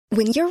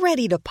When you're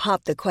ready to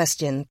pop the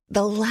question,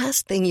 the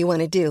last thing you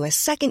want to do is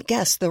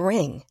second-guess the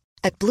ring.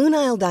 At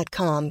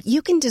BlueNile.com,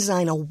 you can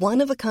design a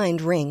one-of-a-kind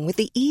ring with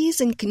the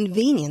ease and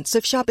convenience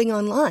of shopping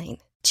online.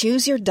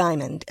 Choose your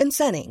diamond and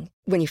setting.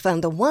 When you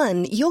find the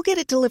one, you'll get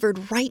it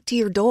delivered right to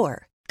your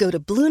door. Go to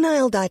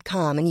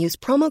BlueNile.com and use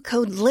promo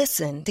code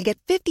LISTEN to get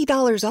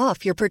 $50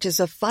 off your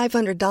purchase of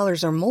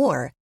 $500 or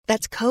more.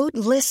 That's code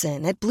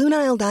LISTEN at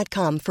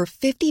BlueNile.com for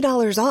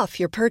 $50 off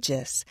your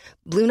purchase.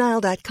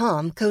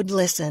 BlueNile.com, code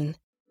LISTEN.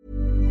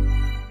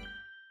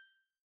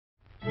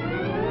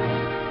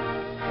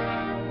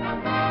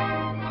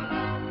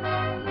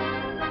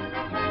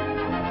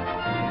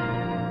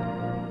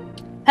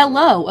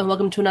 Hello, and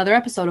welcome to another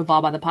episode of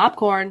All by the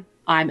Popcorn.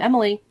 I'm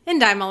Emily.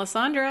 And I'm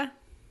Alessandra.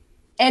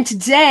 And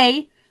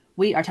today,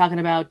 we are talking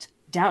about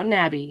Downton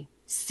Abbey,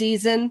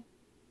 season...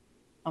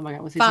 Oh my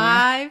god, what's season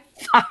 5?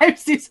 5,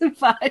 season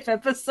 5,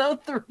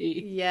 episode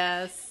 3.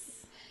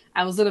 Yes.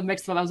 I was going to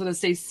mix them up. I was going to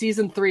say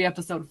season 3,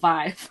 episode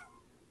 5.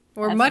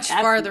 We're much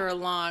farther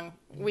along.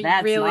 We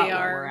really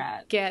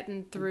are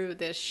getting through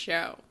this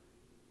show.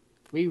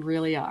 We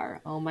really are.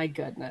 Oh my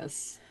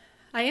goodness.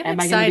 I am excited. Am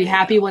I going to be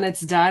happy when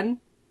it's done?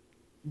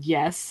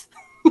 Yes.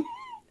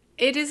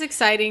 It is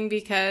exciting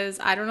because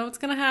I don't know what's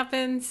going to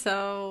happen,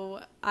 so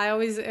I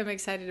always am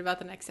excited about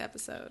the next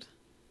episode.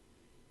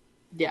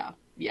 Yeah.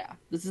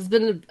 This has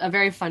been a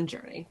very fun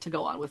journey to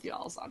go on with you,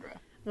 Alessandra.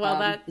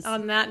 Well,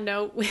 on that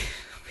note,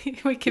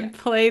 we can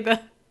play the...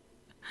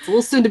 It's a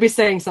little soon to be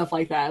saying stuff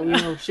like that.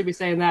 We should be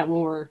saying that when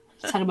we're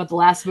talking about the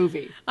last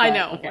movie. I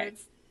know. Okay.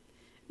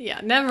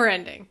 Never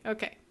ending.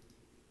 Okay.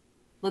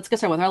 Let's get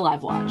started with our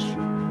live watch.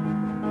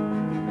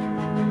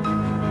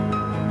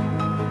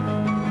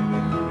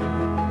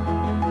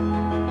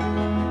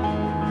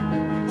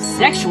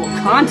 Sexual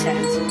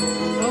content.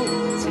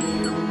 Oh,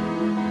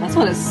 that's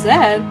what it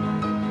said.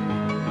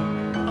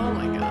 Oh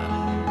my god.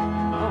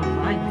 Oh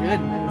my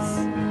goodness.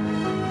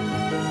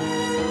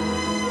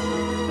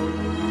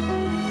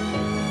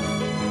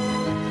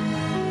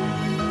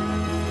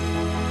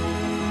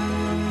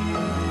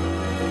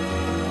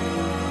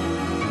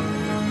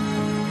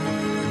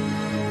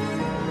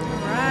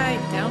 Alright,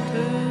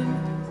 Downton.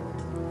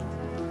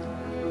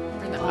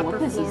 We're in the upper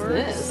floors. What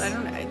is this? I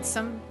don't know. It's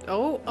some...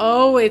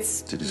 Oh,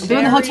 it's... They're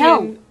in the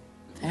hotel.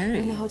 They're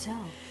in the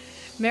hotel.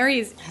 Mary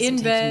is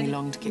in bed, me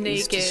long to get naked,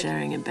 used to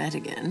sharing a bed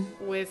again.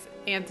 with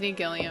Anthony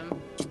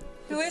Gilliam.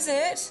 Who is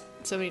it?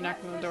 Somebody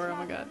knocking on the door. Oh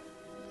my god.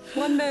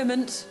 One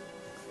moment.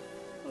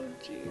 Oh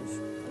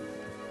jeez.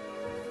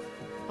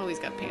 Oh, he's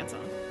got pants on.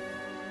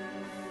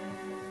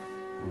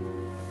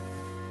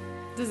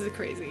 This is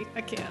crazy.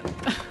 I can't.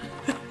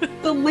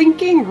 The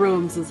linking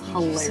rooms is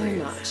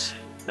hilarious.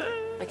 So much.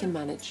 I can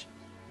manage.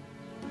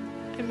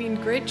 I mean,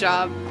 great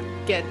job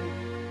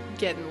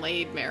getting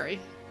laid, Mary.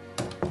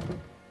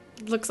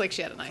 Looks like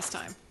she had a nice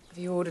time. Have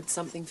you ordered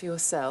something for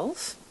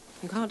yourself?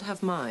 You can't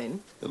have mine.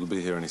 It'll be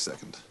here any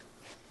second.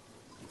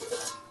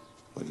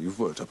 Well, you've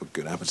worked up a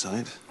good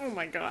appetite. Oh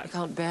my I god.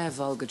 can't bear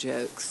vulgar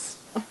jokes.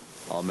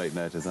 I'll make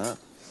note of that.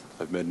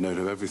 I've made note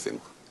of everything.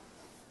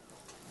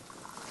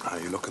 How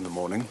you look in the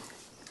morning,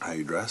 how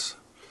you dress,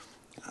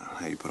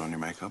 how you put on your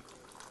makeup.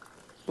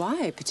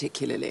 Why,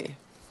 particularly?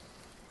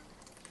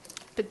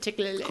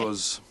 Particularly.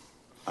 Because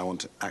I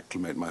want to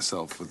acclimate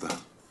myself with the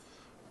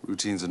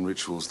routines and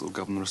rituals that will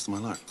govern the rest of my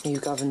life. Are you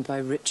governed by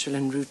ritual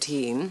and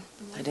routine?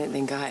 I don't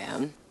think I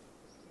am.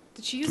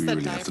 Did she use Do you that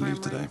really have to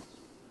leave diaphragm today?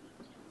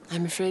 right?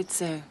 I'm afraid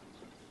so.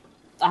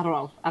 I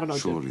don't know.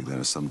 Surely there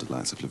are some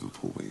delights of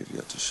Liverpool we have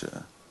yet to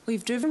share.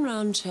 We've driven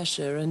round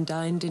Cheshire and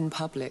dined in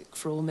public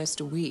for almost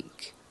a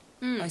week.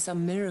 By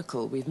some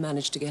miracle, we've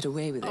managed to get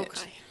away with it.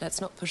 Okay. Let's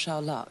not push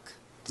our luck.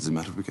 Does it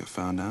matter if we get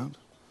found out?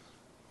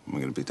 We're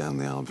going to be down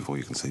the aisle before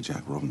you can say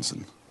Jack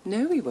Robinson.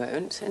 No, we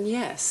won't. And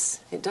yes,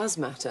 it does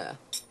matter.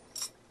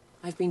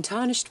 I've been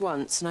tarnished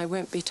once, and I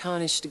won't be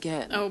tarnished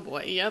again. Oh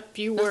boy, yep,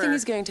 you were. Nothing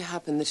is going to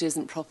happen that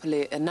isn't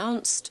properly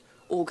announced,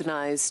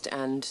 organised,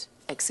 and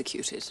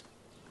executed.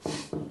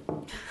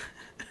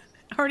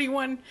 Already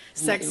one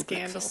sex your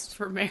scandal breakfast?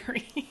 for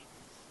Mary.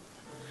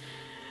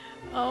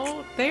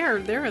 Oh, they're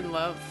in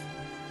love.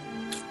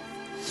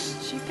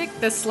 She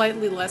picked the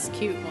slightly less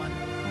cute one.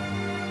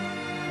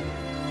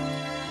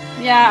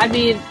 Yeah, I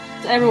mean,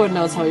 everyone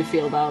knows how we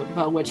feel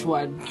about which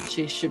one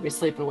she should be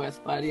sleeping with,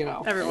 but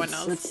Everyone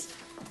knows. It's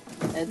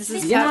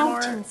Mrs. you know,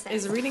 Catmore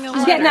is reading a she's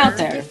letter. getting out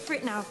there.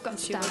 Different now I've got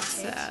She looks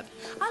started. sad.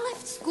 I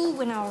left school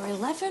when I were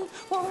 11.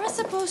 What were I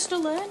supposed to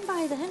learn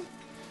by then?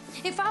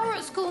 If I were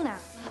at school now,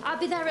 I'd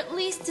be there at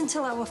least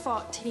until I were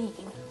 14.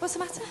 What's the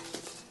matter?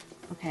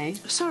 Okay.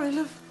 Sorry,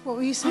 love. What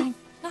were you saying?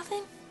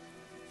 Nothing.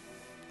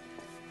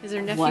 Is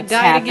her nephew What's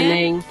died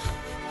happening? again?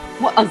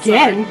 What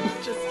again?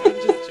 I'm just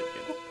joking.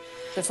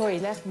 Before he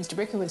left, Mr.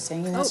 Bricker was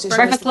saying he Oh, wants to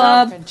Breakfast show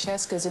Club.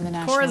 Francesca's in the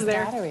National Cora's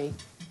there. Gallery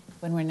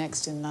when we're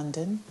next in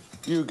London.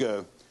 You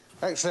go.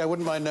 Actually, I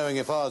wouldn't mind knowing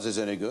if ours is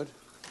any good.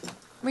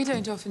 We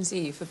don't often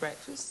see you for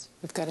breakfast.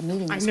 We've got a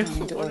meeting I this know,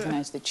 morning to what a-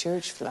 organise the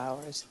church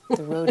flowers.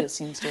 The road, it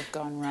seems to have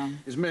gone wrong.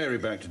 Is Mary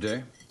back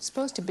today?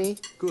 Supposed to be.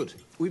 Good.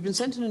 We've been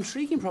sent an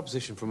intriguing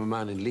proposition from a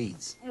man in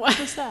Leeds.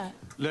 What's that?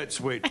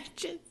 Let's wait.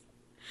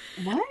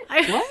 What?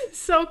 I was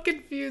so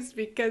confused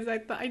because I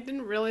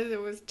didn't realize it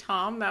was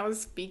Tom that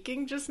was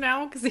speaking just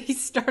now because he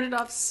started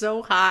off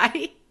so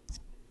high.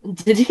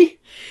 Did he?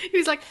 He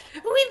was like,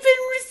 "We've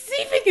been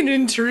receiving an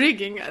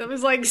intriguing." I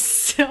was like,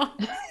 so.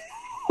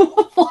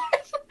 What?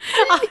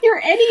 I didn't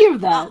hear any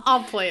of that.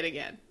 I'll play it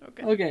again.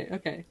 Okay.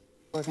 Okay.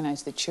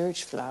 Organize the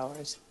church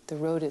flowers. The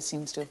road, it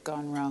seems to have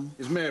gone wrong.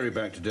 Is Mary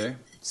back today?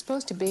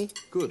 Supposed to be.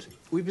 Good.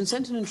 We've been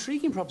sent an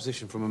intriguing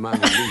proposition from a man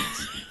in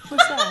Leeds.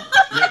 What's that?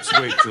 Let's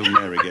wait till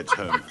Mary gets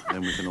home,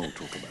 then we can all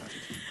talk about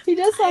it. He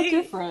does sound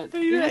different.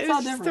 He does It's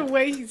sound just different. the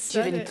way he Do you have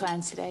said any it.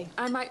 plans today?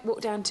 I might walk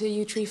down to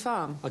Yew Tree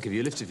Farm. I'll give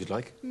you a lift if you'd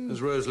like.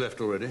 Has Rose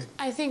left already?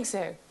 I think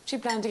so. She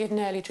planned to get an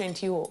early train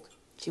to York.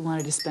 She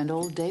wanted to spend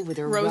all day with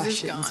her Rose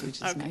is Russians, gone. which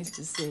is Okay. nice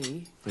to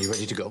see. Are you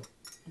ready to go?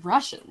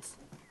 Russians.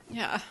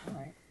 Yeah. All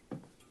right.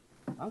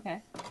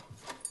 Okay.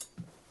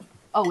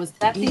 Oh, was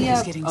that the?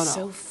 Ian's getting oh, no.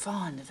 so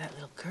fond of that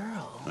little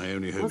girl. I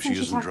only hope Wasn't she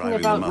she isn't talking driving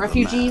about the mother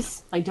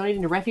refugees? Like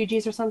donating to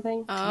refugees or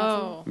something?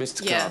 Oh.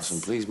 Mr. Yes.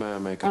 Carson, please may I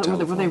make a Were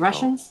telephone they call?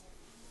 Russians?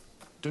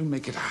 Don't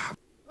make it happen.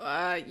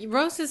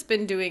 Rose has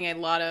been doing a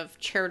lot of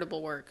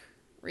charitable work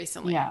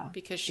recently. Yeah.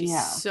 Because she's Yeah.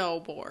 so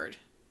bored.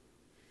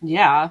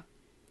 Yeah.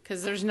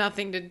 Because there's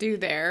nothing to do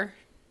there.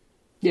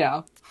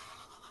 Yeah.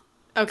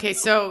 Okay,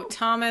 so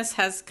Thomas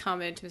has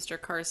come into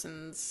Mr.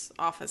 Carson's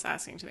office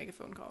asking to make a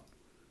phone call.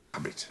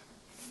 Habit.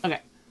 Okay.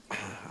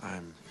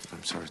 I'm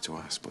sorry to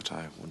ask, but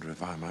I wonder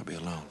if I might be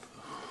alone.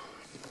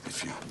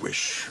 If you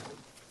wish.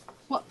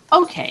 Well,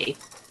 okay.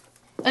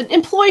 An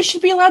employee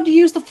should be allowed to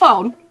use the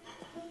phone.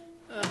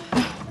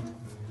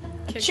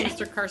 Kicked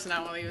Mr. Carson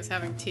out while he was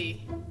having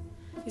tea.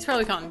 He's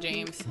probably calling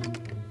James.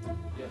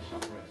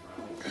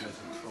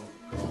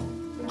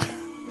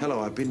 Hello,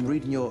 I've been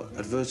reading your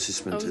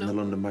advertisement Oh, in no. the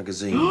London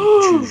magazine.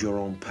 Choose your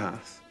own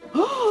path.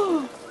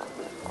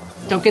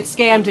 Don't get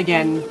scammed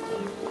again.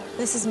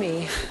 This is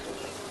me.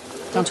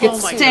 Don't get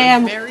Oh my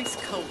scammed. God, Mary's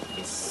coat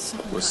is so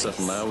We're nice.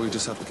 settled now, we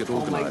just have to get Oh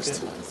my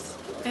organised. goodness.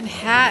 And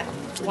hat,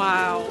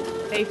 wow,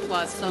 A+.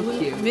 So Blue-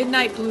 cute.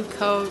 Midnight blue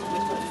coat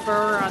with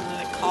fur on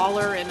the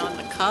collar and on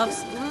the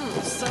cuffs.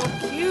 So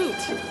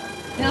cute.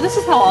 You know, this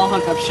is how all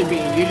hookups should be.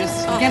 You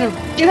just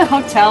get a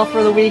hotel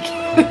for the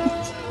weekend.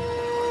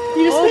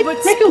 You just Oh, make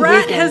a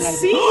Sprat weekend has out of it.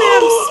 seen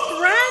them.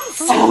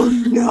 Sprat.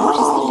 Oh no! What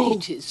is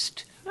the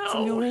latest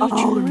from your agent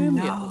Oh Romeo?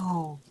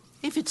 no!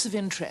 If it's of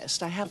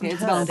interest, I haven't Okay,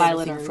 Isabel heard and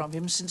Violet anything are from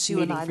him since you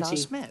and meeting I for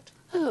last tea. met.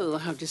 Oh,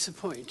 how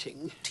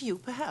disappointing. To you,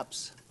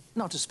 perhaps.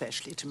 Not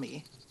especially to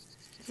me.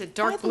 It's a By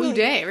dark the blue way,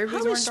 day. Everybody's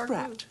how wearing is dark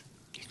Sprat?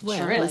 Well,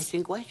 Sure I is.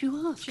 think why do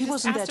you ask? He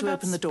wasn't there asked to about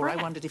open the door. I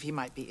Sprat. wondered if he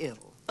might be ill.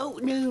 Oh,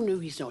 no,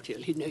 he's not ill.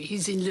 No,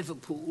 he's in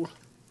Liverpool.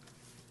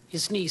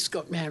 His niece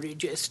got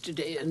married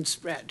yesterday, and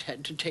Sprat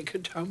had to take her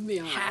down the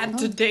aisle. Had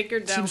to take her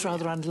down. Seems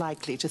rather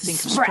unlikely to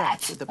think of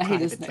Sprat. Sprat with a I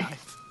hate his private name.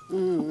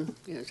 life.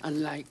 Yes,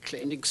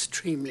 unlikely and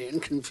extremely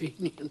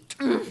inconvenient.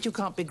 But you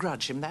can't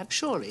begrudge him that,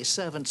 surely.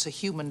 Servants are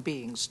human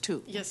beings,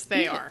 too. Yes,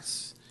 they are.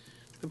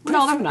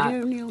 No, they're not.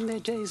 Only on their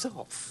days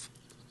off.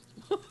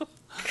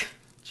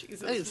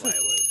 Jesus, Yes.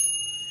 Violet.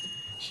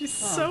 She's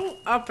so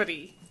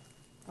uppity.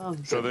 Oh,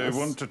 So they goodness.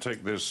 want to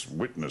take this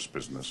witness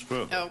business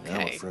further. Yeah, I'm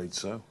Okay. afraid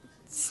so.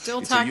 Still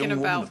It's a talking young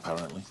about woman,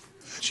 apparently.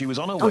 She was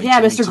on her Oh, way yeah,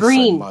 to Mr. meet a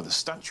Green. friend by the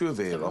statue of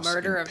the Eros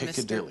murder in of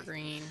Piccadilly. Mr.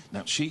 Green.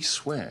 Now, she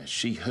swears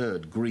she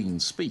heard Green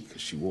speak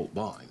as she walked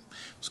by. It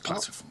was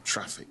clatter from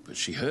traffic, but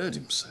she heard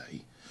him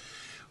say,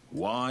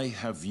 "Why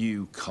have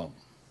you come?"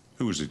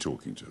 Who was he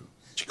talking to?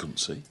 She couldn't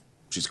see.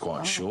 She's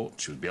quite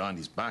short. She was behind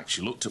his back.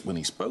 She looked up when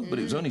he spoke, but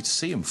it was only to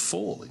see him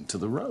fall into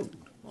the road.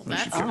 Well, Well,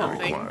 she that's kept very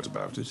nothing. quiet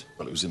about it.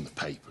 Well, it was in the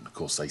paper, and of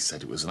course they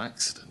said it was an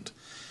accident.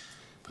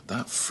 But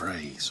that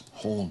phrase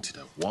haunted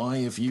her. Why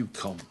have you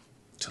come?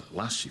 Till at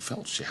last she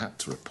felt she had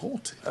to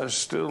report it. I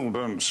still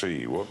don't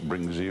see what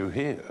brings you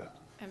here.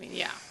 I mean,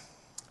 yeah.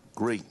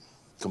 Green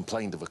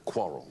complained of a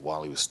quarrel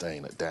while he was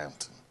staying at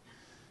Downton.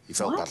 He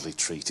felt badly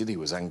treated, he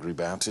was angry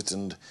about it,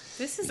 and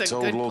This is he a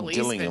told good Lord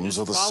policeman Gillingham's just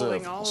other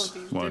following all servants.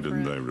 of these Why didn't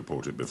different they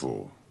report it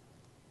before?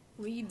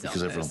 leads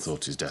Because on everyone this.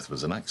 thought his death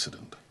was an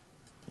accident.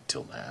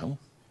 Until now.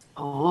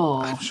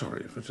 Oh. I'm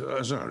sorry, but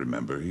as I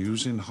remember, he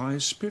was in high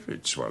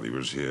spirits while he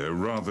was here.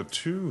 Rather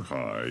too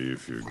high,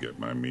 if you get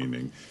my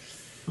meaning.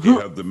 He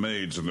had the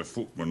maids and the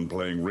footman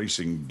playing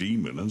racing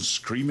demon and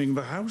screaming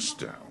the house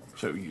down.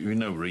 So you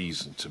no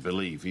reason to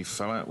believe he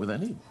fell out with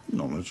anyone?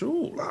 None at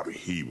all. I mean,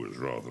 he was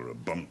rather a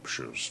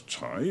bumptious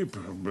type,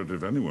 but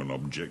if anyone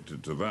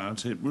objected to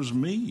that, it was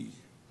me.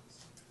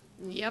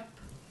 Yep.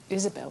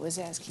 Isabel was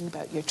asking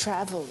about your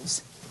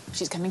travels.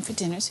 She's coming for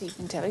dinner, so you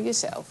can tell her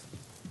yourself.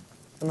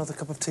 Another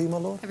cup of tea, my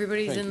lord?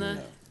 Everybody's in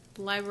the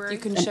library. You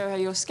can show her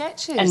your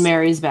sketches. And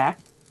Mary's back.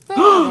 Where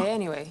are they,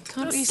 anyway?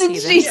 Can't we see them?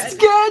 She's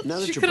good. Now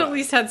that She you're could at back,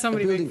 least had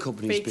somebody the building make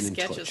company's fake been in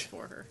sketches touch.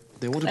 for her.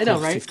 They want to I know,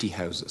 build right? 50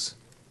 houses.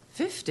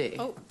 50?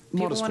 Oh, people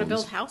Modest want to build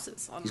ones.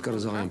 houses on He's got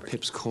his on eye on property.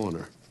 Pip's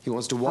Corner. He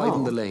wants to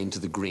widen Oh. the lane to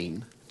the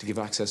green to give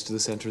access to the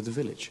centre of the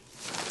village.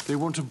 They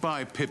want to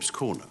buy Pip's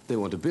Corner. They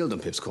want to build on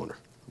Pip's Corner.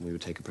 We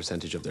would take a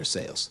percentage of their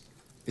sales.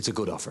 It's a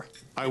good offer.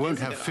 I won't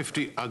have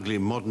 50 ugly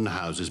modern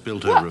houses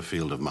built over a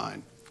field of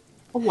mine.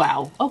 Oh,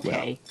 wow.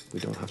 Okay. Well, we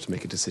don't have to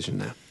make a decision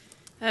now.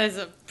 That is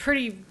a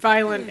pretty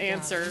violent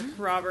answer,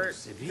 Robert.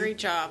 Great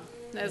job,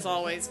 as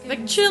always. The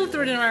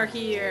children are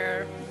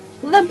here.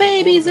 The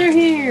babies are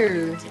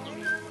here.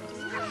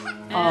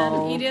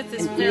 And Edith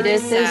is very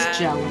Edith sad. is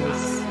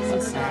jealous. So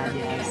sad,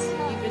 yes.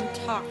 Even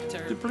talk to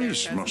her. The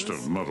police must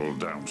have muddled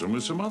Downton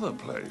with some other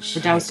place.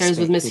 We're downstairs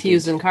with Miss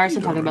Hughes and Carson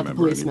You don't talking about the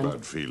remember any policeman.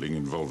 bad feeling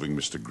involving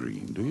Mr.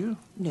 Green, do you?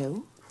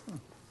 No.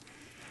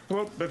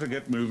 Well, better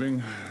get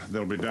moving.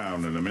 They'll be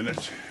down in a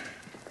minute.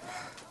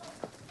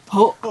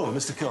 Oh,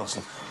 Mr.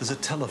 Carson, there's a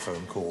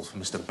telephone call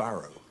from Mr.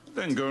 Barrow.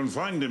 Then go and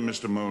find him,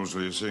 Mr.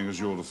 Molesley, seeing as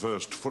you're the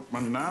first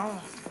footman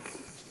now.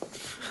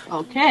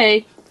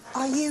 Okay.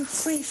 Are you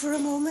free for a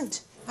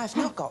moment? I've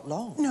not got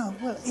long. No,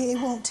 well,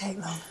 it won't take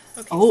long.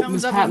 Okay, Oh, thumbs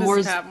Miss up on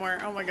Patmore's Mrs. Patmore.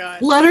 Oh my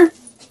god. letter.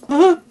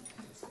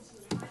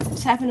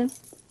 What's happening?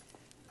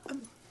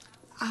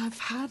 I've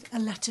had a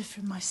letter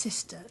from my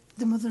sister,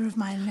 the mother of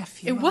my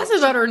nephew. It was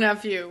about her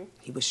nephew.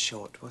 He was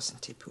shot,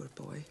 wasn't he, poor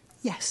boy?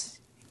 Yes,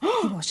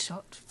 he was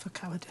shot for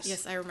cowardice.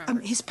 Yes, I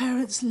remember. His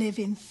parents live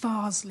in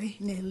Farsley,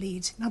 near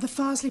Leeds. Now, the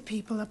Farsley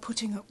people are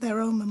putting up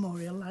their own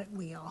memorial like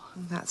we are.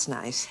 That's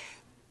nice.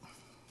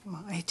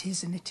 Well, it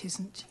is and it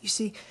isn't. You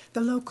see,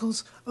 the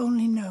locals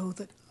only know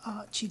that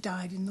Archie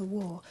died in the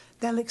war.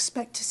 They'll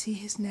expect to see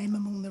his name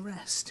among the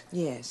rest.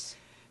 Yes.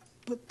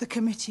 But the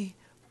committee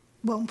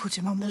won't put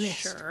him on the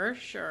list.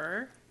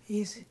 Sure.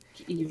 He's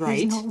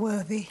right. not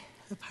worthy,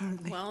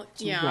 apparently. Well,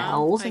 yeah.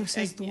 Well, so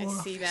says the I War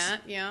see Office.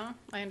 that. Yeah,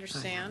 I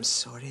understand. I'm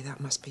sorry, that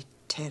must be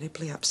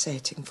terribly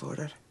upsetting for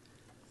her.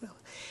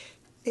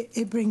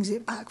 It brings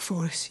it back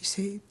for us, you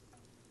see.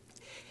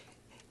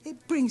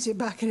 It brings it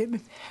back and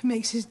it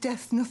makes his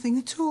death nothing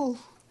at all.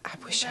 I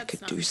wish I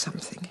could do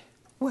something.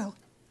 Well,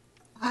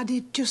 I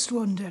did just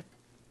wonder.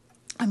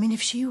 I mean,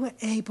 if she were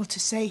able to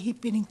say he'd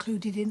been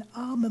included in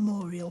our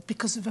memorial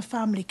because of a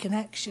family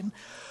connection,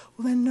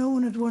 well, then no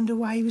one would wonder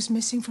why he was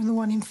missing from the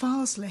one in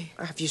Farsley.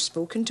 Have you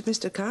spoken to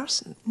Mr.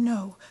 Carson?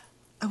 No.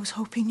 I was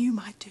hoping you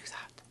might do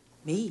that.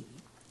 Me?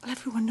 Well,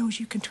 everyone knows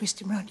you can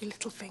twist him round your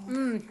little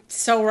finger.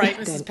 So right,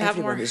 Mrs. Then Patmore.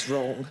 everyone is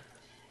wrong.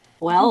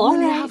 Well, all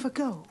Will you right. have a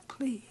go,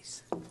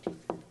 please?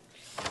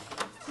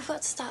 We've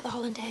got to start the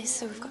holidays,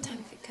 so we've got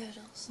time for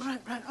girdles. Right,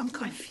 I'm I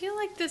coming. feel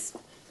like this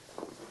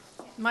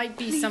might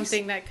be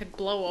something that could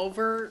blow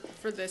over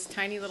for this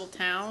tiny little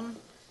town.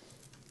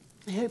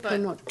 I hope you're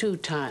not too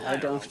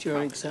tired after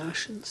your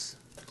exertions.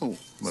 Oh,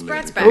 my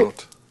Sprat's lady, back.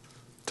 not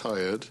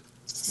tired.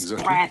 Exactly.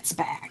 Sprat's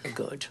back.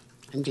 Good.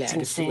 I'm glad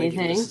Didn't if the say wedding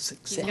anything. was a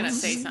success. He's gonna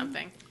say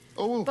something.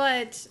 Oh,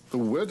 But the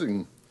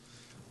wedding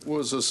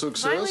was a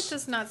success. Violet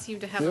does not seem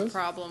to have a Yes?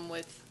 problem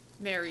with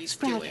Mary's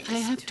Sprat, doings. I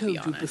have to told be you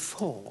honest.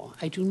 before,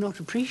 I do not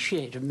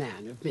appreciate a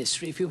man of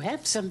mystery. If you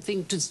have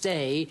something to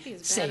say, Be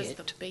as say bad as it.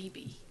 the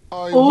baby.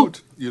 I would,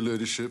 your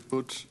ladyship,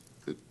 but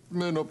it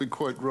may not be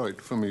quite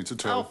right for me to Oh,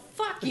 tell.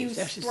 fuck you, If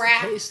that is the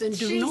Sprat. case, then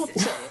do not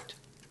Jesus. say it.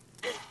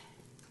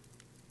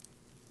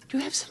 Do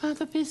you have some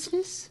other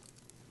business?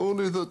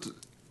 Only that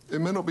it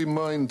may not be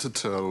mine to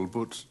tell,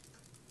 but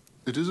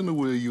it is in a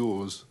way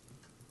yours.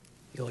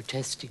 You're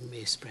testing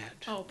me, Sprat.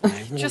 Oh, I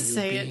please, warn just you,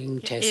 say it, being you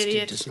tested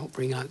idiot. does not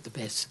bring out the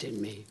best in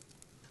me.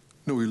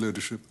 No, your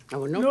ladyship. I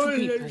will not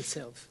repeat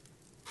myself.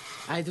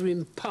 Either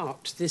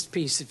impart this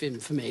piece of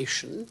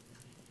information,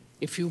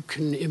 if you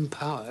can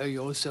empower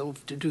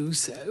yourself to do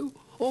so,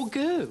 or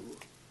go.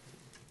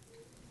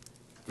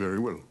 Very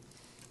well.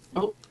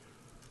 Oh.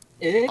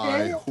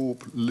 I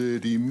hope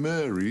Lady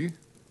Mary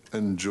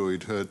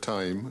enjoyed her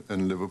time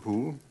in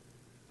Liverpool.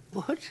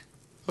 What?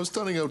 I was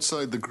standing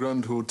outside the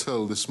Grand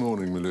Hotel this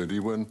morning, milady,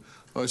 when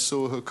I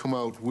saw her come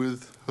out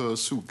with her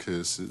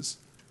suitcases.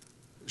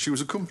 She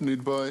was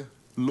accompanied by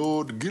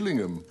Lord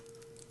Gillingham,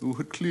 who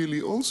had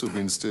clearly also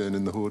been staying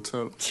in the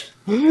hotel.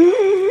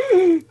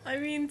 I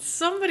mean,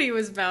 somebody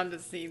was bound to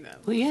see them.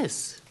 Well,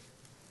 yes.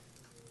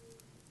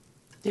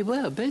 They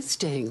were both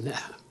staying there.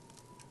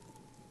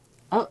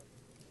 Oh,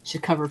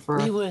 should cover for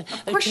her. They were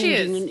course she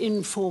attending is. an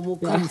informal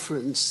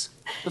conference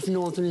of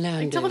Northern I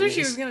landowners. told her she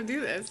was going to do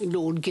this.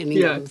 Lord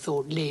Gillingham Yeah.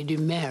 thought Lady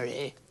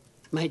Mary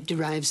might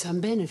derive some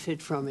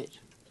benefit from it.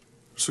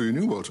 So you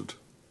knew about it?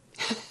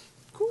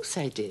 Of course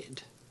I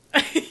did.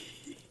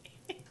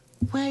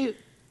 Why,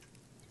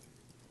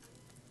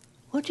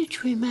 what did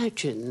you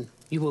imagine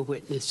you were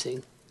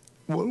witnessing?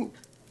 Well,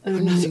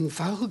 nothing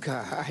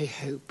vulgar, I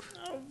hope.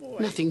 Oh, boy.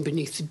 Nothing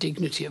beneath the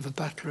dignity of a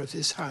butler of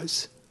this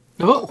house.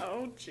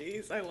 Oh,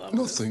 jeez, I love this.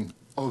 nothing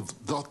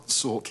of that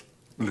sort,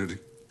 lady.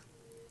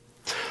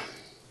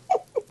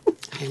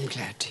 I'm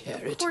glad to hear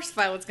Of it. course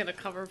Violet's going to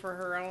cover for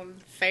her own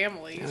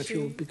family. Now, if She-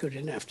 you'll be good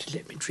enough to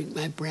let me drink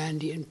my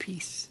brandy in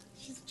peace.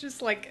 She's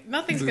just like,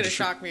 nothing's going to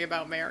shock me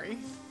about Mary.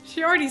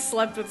 She already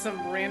slept with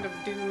some random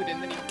dude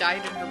and then he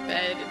died in her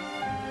bed.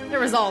 And there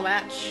was all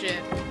that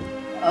shit.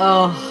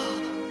 Oh.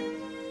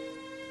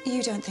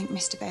 You don't think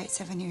Mr.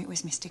 Bates ever knew it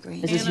was Mr.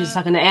 Green? Is this who's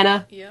talking to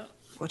Anna? Yeah.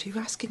 What are you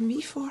asking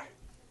me for?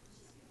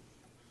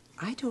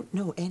 I don't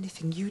know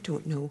anything you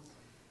don't know.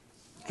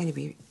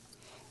 Anyway,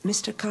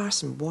 Mr.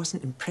 Carson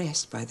wasn't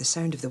impressed by the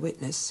sound of the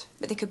witness.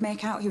 But they could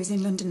make out he was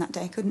in London that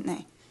day, couldn't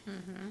they?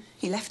 Mm-hmm.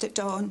 He left at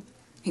dawn.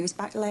 He was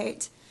back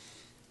late.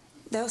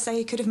 They'll say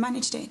he could have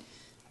managed it.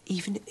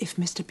 Even if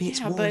Mr.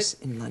 Bates was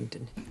in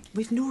London,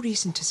 we've no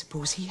reason to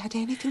suppose he had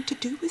anything to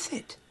do with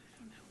it.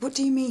 What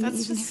do you mean,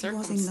 That's even just if he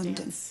was in London?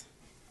 circumstance.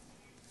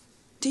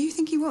 Do you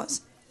think he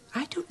was?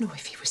 I don't know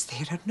if he was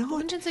there or not.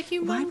 London's a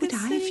humongous Why would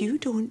I if city. you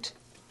don't?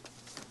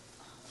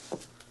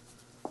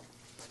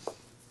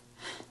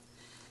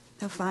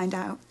 They'll find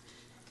out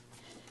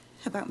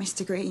about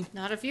Mr. Green.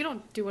 Not if you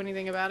don't do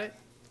anything about it.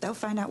 They'll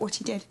find out what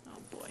he did.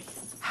 Oh, boy.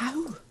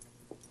 How?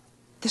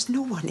 There's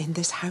no one in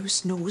this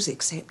house knows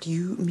except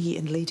you, me,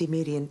 and Lady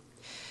Marian.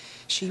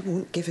 She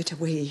won't give it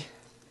away.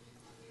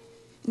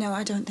 No,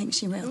 I don't think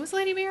she will. Who's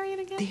Lady Marian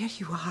again? There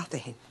you are,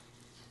 then.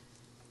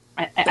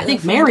 I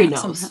think Mary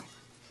knows.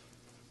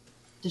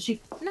 Does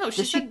she? No,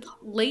 she said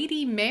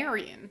Lady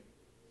Marian.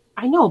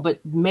 I know,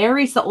 but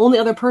Mary's the only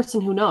other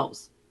person who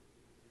knows.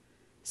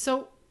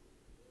 So,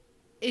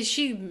 is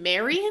she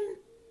Marian?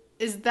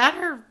 Is that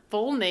her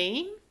full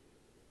name?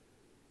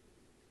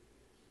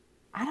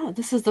 I don't.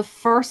 This is the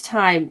first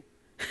time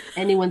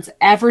anyone's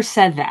ever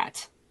said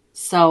that.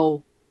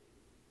 So,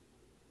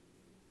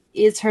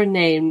 is her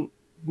name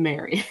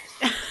Mary?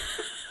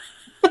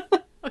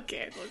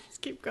 Okay, let's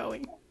keep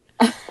going.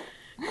 I'm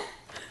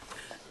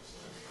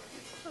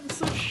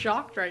so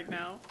shocked right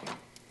now.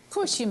 Of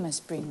course you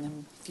must bring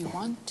them if you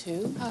want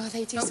to. Oh,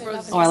 they do so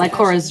lovely. Oh, I like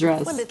Cora's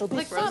dress. Well, it'll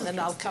be fun and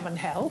I'll come and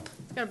help.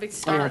 It's got a big Oh,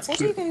 star. that's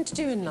What are you going to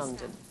do in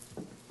London?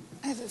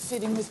 I have a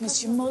fitting with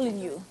Monsieur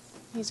Molyneux.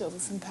 He's over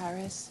from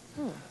Paris.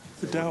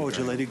 The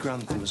Dowager Lady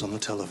Grantham is on the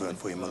telephone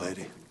for you, my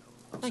lady.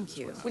 Thank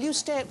you. Will you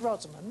stay at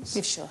Rosamond's?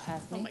 If she'll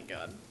have me. Oh, my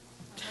God.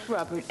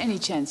 Robert, any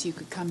chance you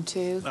could come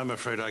too? I'm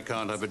afraid I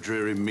can't have a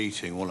dreary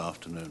meeting all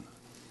afternoon.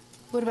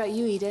 What about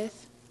you,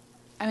 Edith?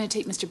 I'm going to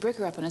take Mr.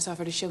 Bricker up on his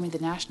offer to show me the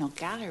National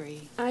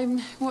Gallery.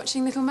 I'm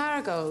watching Little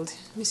Marigold.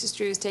 Mrs.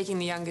 Drew's taking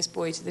the youngest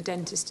boy to the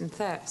dentist in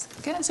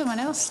Thirsk. Can't someone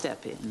else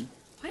step in?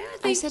 Why are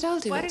I said I'll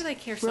do it. Why do they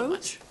care so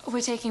much?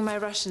 We're taking my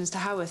Russians to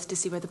Haworth to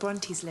see where the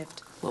Brontes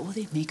lived. What will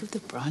they make of the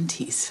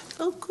Brontes?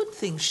 Oh, good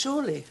things,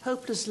 surely.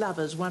 Hopeless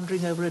lovers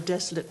wandering over a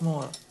desolate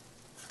moor.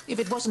 If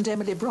it wasn't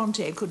Emily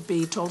Bronte, it could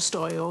be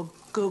Tolstoy or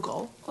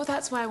Gogol. Well,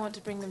 that's why I want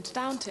to bring them to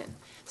Downton,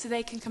 so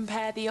they can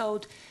compare the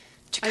old...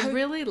 I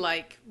really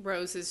like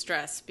Rose's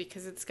dress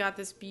because it's got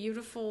this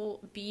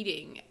beautiful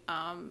beading,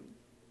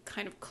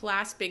 kind of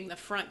clasping the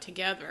front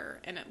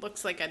together, and it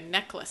looks like a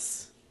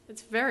necklace.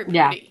 It's very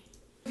pretty.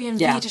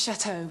 Yeah. Villa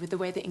Chateau with the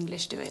way the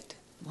English do it.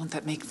 Won't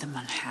that make them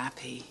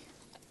unhappy?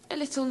 A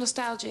little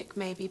nostalgic,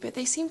 maybe, but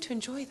they seem to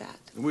enjoy that.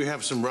 We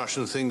have some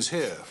Russian things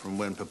here from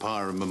when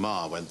Papa and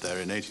Mama went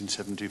there in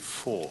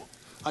 1874.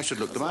 I should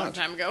look them A long out.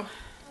 time ago.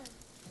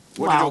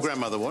 What did your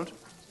grandmother want?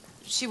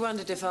 She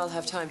wondered if I'll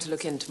have time to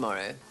look in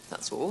tomorrow.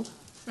 That's all.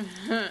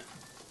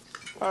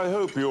 I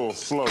hope your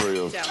flurry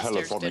of Downstairs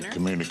telephonic dinner.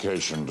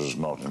 communication does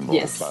not involve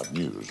Yes. bad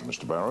news,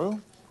 Mr.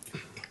 Barrow.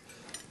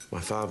 My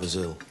father's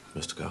ill,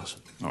 Mr.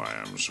 Carson. I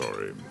am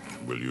sorry.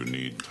 Will you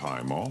need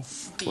time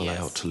off? Well, I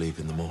ought to leave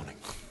in the morning.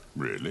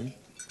 Really?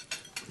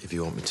 If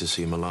you want me to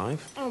see him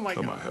alive. Oh, my Oh,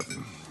 God. my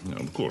heaven. No,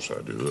 of course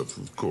I do.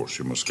 Of course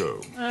you must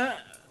go.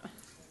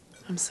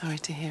 I'm sorry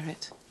to hear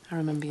it. I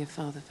remember your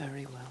father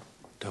very well.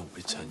 Don't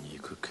pretend you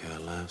could care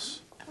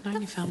less. I've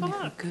known your family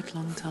for a good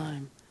long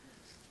time.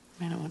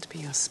 I may not want to be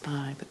your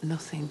spy, but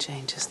nothing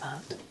changes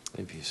that.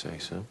 If you say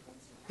so.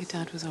 Your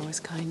dad was always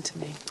kind to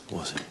me.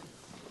 Was it?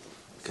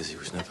 Because he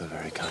was never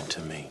very kind to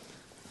me.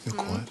 You're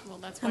quiet. Well,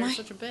 that's why you're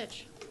such a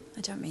bitch.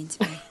 I don't mean to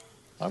be.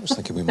 I was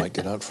thinking we might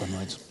get out for a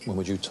night when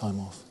we're due time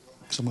off.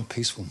 Somewhere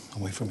peaceful,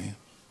 away from here.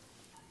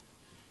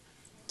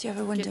 Do you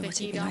ever wonder the what it'd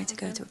heat be off like to of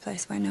go him? to a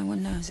place where no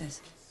one knows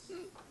us?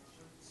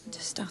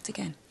 Just start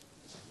again.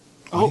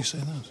 Why do you say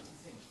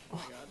that?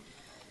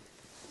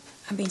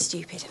 I'm being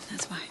stupid,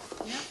 that's why.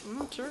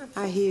 Yeah, sure.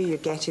 I hear you're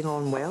getting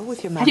on well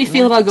with your How do you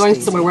feel about going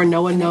mathematics, somewhere where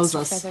no one knows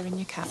Extra us? feather in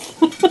your cap.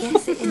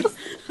 Yes, it is.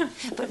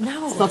 But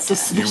now It's not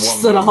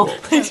suspicious at all.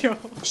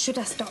 Should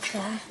I stop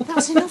there?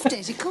 That's enough,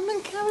 Daisy. Come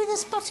and carry the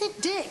spotted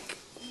dick.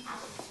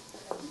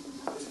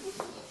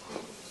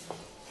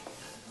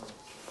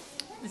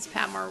 Miss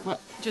Patmore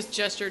just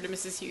gestured to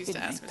Mrs. Hughes to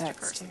ask Mr. that's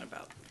Carson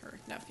about her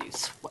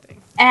nephew's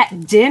thing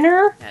At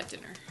dinner? at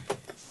dinner.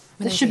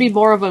 This should be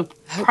more of a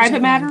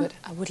private matter. But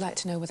I would like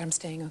to know whether I'm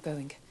staying or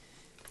going.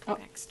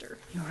 Baxter.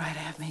 You're right, I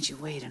have made you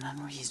wait an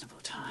unreasonable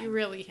time. You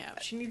really have.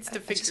 She needs to I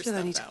figure just feel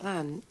I need stuff to out.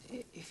 plan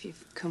if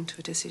you've come to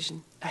a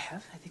decision. I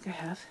think I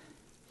have.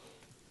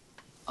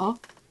 Oh?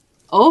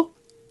 Oh?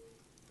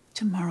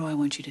 Tomorrow I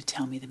want you to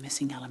tell me the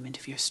missing element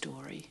of your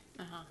story.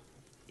 Uh-huh.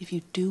 If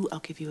you do, I'll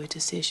give you a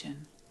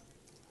decision.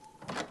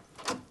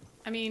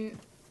 I mean,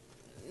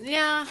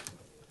 yeah.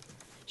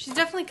 She's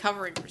definitely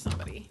covering for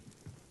somebody.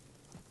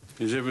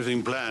 Is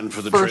everything planned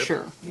for the For trip?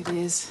 sure. It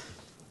is.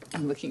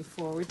 I'm looking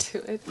forward to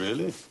it.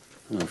 Really?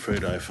 I'm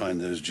afraid I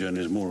find those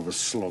journeys more of a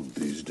slog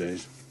these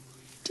days.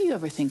 Do you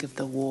ever think of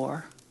the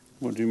war?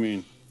 What do you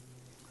mean?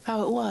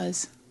 How it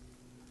was?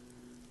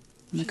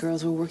 And the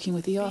girls were working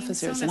with the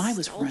officers, and I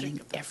was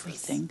running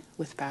everything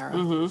with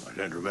Barrow. I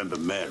don't remember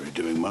Mary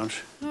doing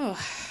much. Oh,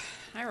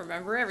 I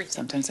remember everything.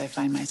 Sometimes I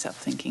find myself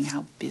thinking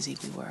how busy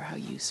we were, how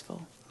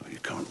useful. You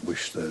can't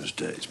wish those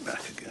days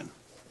back again.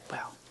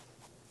 Well,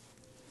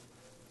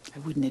 I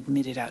wouldn't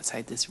admit it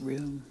outside this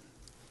room.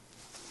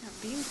 Yeah,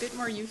 being a bit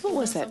more useful.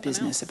 What was than that something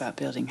business else. about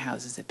building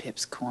houses at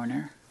Pip's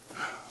Corner?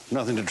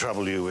 Nothing to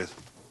trouble you with.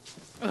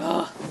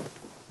 Ugh.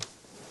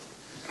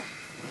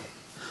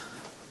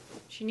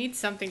 She needs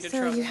something to So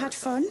trouble you had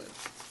fun?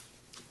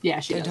 Yeah,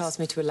 she Don't does. ask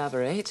me to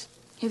elaborate.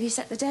 Have you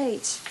set the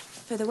date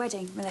for the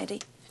wedding,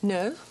 milady?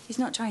 No. He's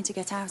not trying to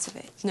get out of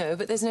it. No,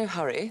 but there's no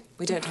hurry.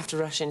 We don't have to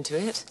rush into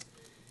it.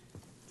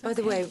 By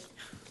the way,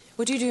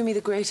 would you do me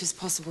the greatest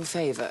possible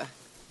favour?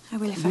 I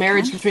will if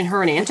Marriage I can. between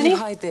her and Would Anthony? you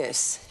hide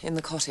this in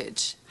the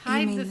cottage?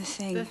 Hide mean the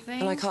thing?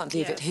 Well, I can't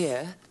leave it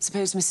here.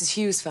 Suppose Mrs.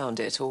 Hughes found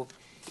it, or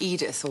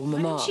Edith, or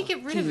Mamma. didn't she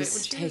get rid of it Please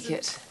when she take was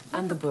it.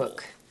 And the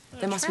book.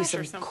 There must be trash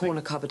or some something.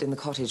 corner cupboard in the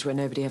cottage where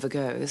nobody ever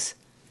goes.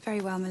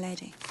 Very well,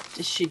 milady.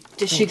 Is she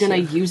gonna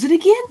use it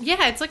again?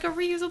 Yeah, it's like a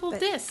reusable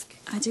disc.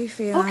 I do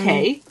feel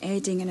Okay. I'm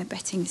aiding and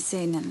abetting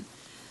sin, and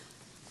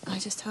I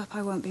just hope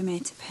I won't be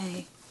made to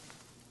pay.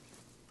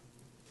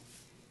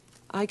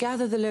 I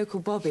gather the local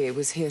Bobby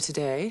was here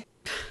today.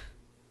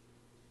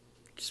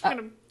 Just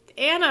gonna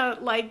Anna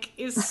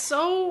is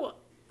so.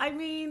 I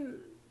mean,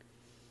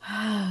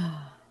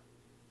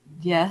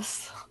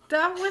 Yes.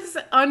 that was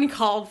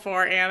uncalled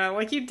for, Anna.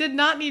 Like, you did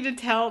not need to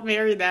tell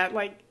Mary that.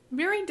 Like,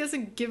 Mary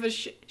doesn't give a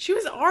shit. She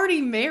was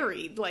already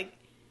married. Like,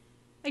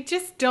 I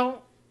just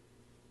don't.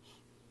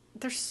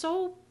 They're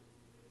so.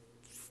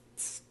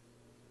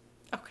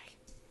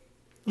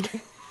 Okay.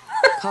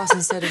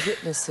 Carson said a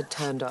witness had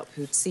turned up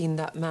who'd seen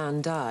that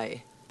man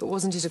die. But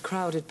wasn't it a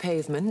crowded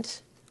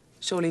pavement?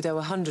 Surely there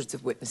were hundreds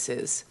of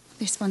witnesses.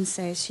 This one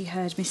says she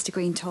heard Mr.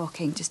 Green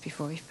talking just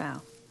before he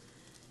fell.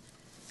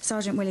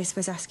 Sergeant Willis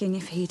was asking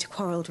if he'd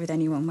quarrelled with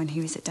anyone when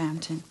he was at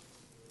Downton.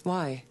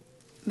 Why?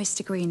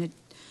 Mr. Green had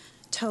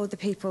told the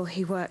people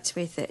he worked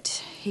with that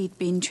he'd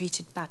been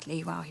treated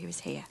badly while he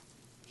was here.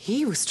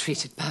 He was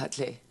treated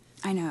badly?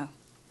 I know,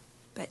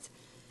 but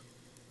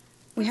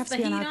we have to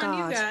be on our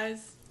guard. You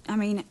guys. I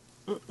mean,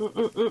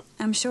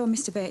 I'm sure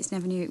Mr. Bates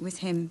never knew it was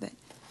him, but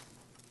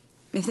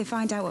if they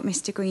find out what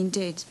Mr. Green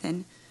did,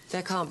 then...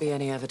 There can't be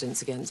any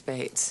evidence against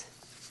Bates.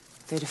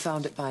 They'd have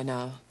found it by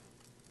now.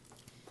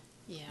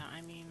 Yeah,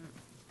 I mean,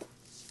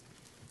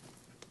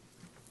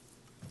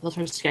 Those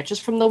are sketches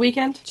from the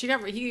weekend? he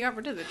got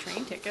rid of the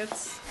train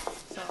tickets.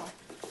 So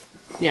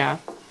Yeah.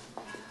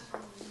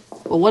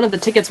 Well, one of the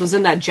tickets was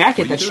in that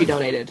jacket that she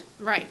donated.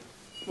 right.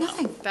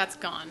 Well, that's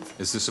gone.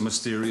 Is this a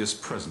mysterious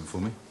present for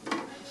me?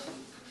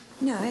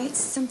 No, it's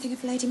something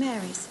of Lady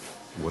Mary's.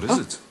 What is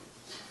it?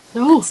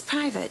 No. It's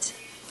private,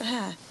 for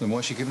her, Then why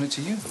is she giving it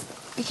to you?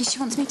 because she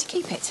wants me to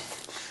keep it.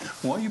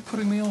 Why are you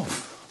putting me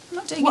off? I'm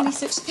not doing any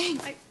such thing.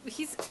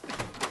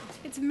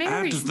 It's Add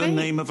Mary's the name.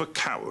 name of a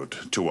coward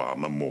to our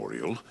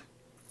memorial.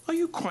 Are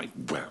you quite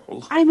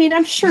well? I mean,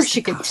 I'm sure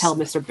she could tell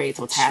Mr. Bates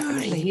what's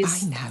happening. Surely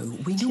He's, by now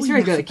we know he's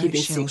very good enough at keeping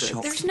about shell secrets.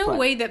 shock. There's no but-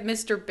 way that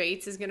Mr.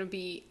 Bates is going to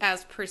be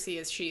as prissy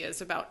as she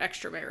is about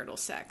extramarital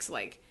sex.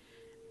 Like,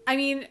 I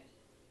mean,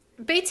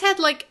 Bates had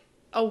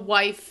a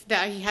wife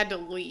that he had to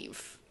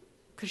leave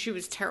because she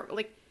was terrible.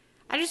 Like,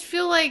 I just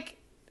feel like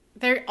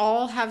they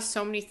all have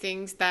so many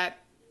things that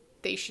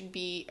they should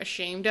be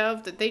ashamed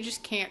of that they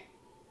just can't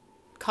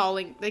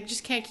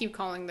keep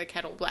calling the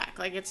kettle black.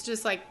 Like, it's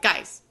just like,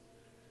 guys.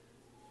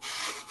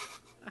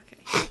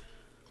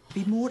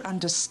 Be more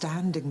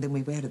understanding than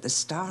we were at the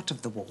start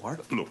of the war.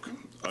 Look,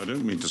 I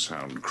don't mean to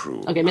sound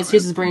cruel. Okay, Miss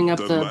Hughes is bringing up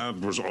the the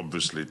lad was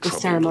obviously the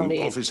troubled ceremony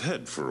and off his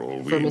head for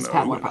all for we Miss know.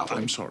 Patmore, probably.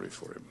 I'm sorry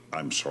for him.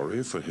 I'm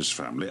sorry for his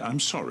family. I'm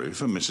sorry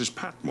for Mrs.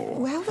 Patmore.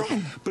 Well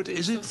then. But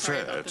is it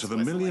fair to the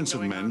millions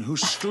of men who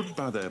stood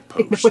by their know,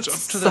 posts it's up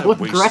to so their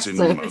waists in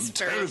aggressive. mud, It's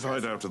very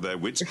terrified out of their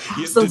wits,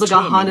 yet Sounds like a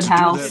determined haunted to do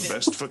house. their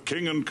best for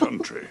king and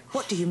country?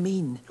 What do you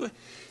mean?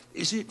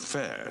 Is it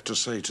fair to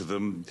say to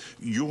them,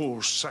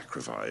 your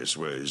sacrifice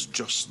was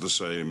just the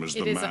same as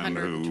It the is man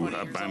 120 who years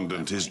old,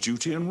 abandoned his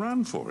duty and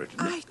ran for it?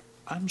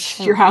 I'm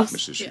sorry, Your house?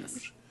 Mrs. Yes.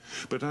 Hughes.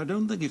 But I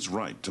don't think it's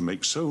right to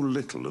make so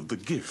little of the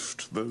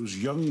gift those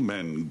young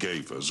men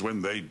gave us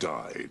when they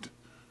died.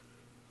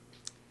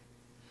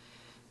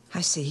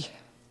 I see.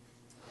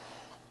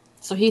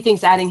 So he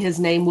thinks adding his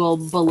name will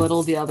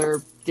belittle the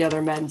other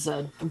men's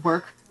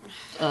work,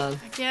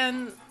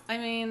 Again, I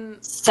mean,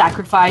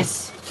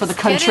 sacrifice for the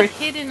country. get it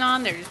hidden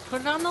on there. Just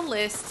put it on the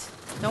list.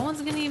 No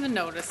one's going to even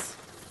notice.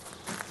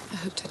 I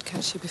hoped I'd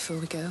catch you before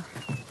we go.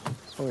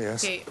 Oh,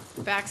 yes. Okay,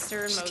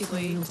 Baxter and Just give me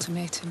Mosley, an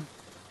ultimatum.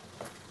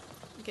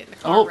 getting the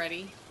car Oh.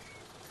 ready.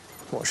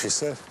 What she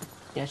said.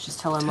 Yeah, she's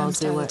telling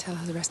Time's Mosley till I what. tell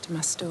her the rest of my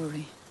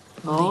story.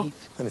 Oh.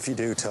 Leave. And if you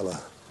do tell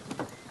her,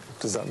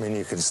 does that mean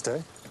you can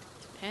stay?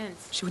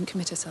 Depends. She wouldn't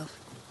commit herself.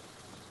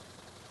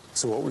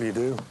 So what will you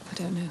do? I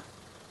don't know.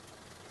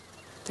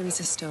 There is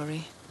a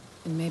story,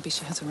 and maybe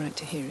she has a right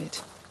to hear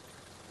it.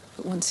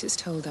 But once it's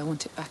told, I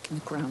want it back in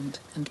the ground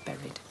and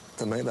buried.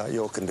 Then make that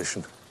your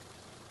condition.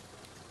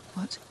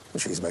 What?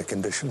 She's made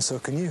conditions, so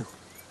can you.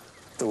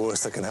 The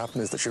worst that can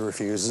happen is that she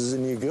refuses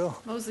and you go.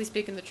 Mosley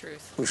speaking the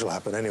truth. Which will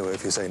happen anyway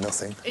if you say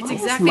nothing. It's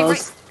exactly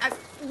right.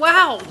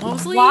 Wow,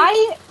 Mosley.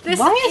 Why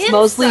is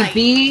Mosley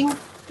being...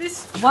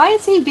 Why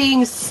is he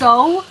being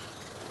so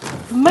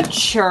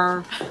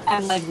mature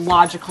and like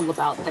logical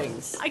about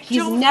things?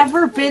 He's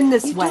never been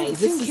this way.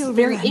 This is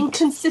very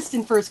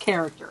inconsistent for his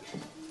character.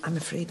 I'm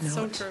afraid not.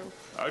 So true.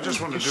 I just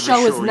wanted to be show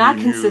sure is not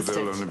you knew consistent.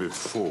 there'll only be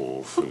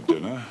 4 for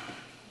dinner.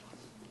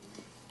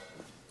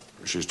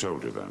 She's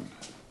told you then?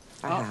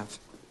 I have.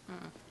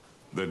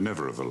 They'd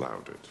never have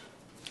allowed it.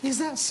 Is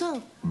that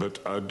so? But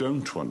I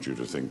don't want you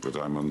to think that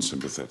I'm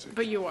unsympathetic.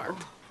 But you are.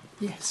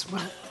 Yes,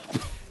 well.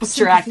 But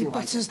you're acting like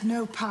butters,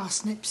 no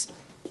parsnips.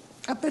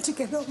 I'd better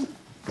get on.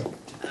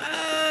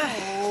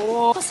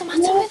 What's the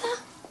matter with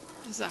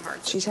her? Is that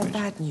hard? She's had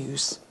bad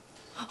news.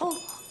 Oh,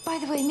 by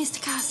the way,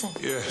 Mr. Carson.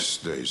 Yes,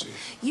 Daisy.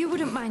 You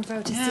wouldn't mind if I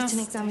were to sit an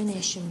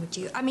examination, would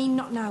you? I mean,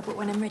 not now, but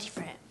when I'm ready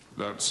for it.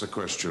 That's a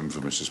question for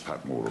Mrs.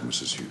 Patmore or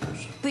Mrs.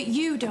 Hughes. But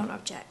you don't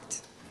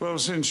object. Well,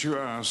 since you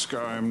ask,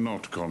 I'm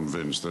not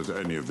convinced that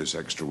any of this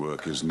extra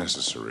work is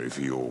necessary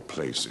for your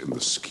place in the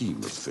scheme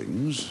of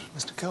things.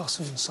 Mr.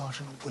 Carson,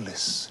 Sergeant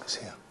Willis is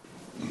here.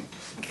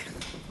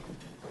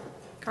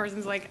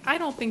 Carson's like, I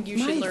don't think you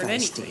should learn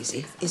anything.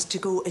 Daisy, is to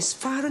go as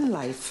far in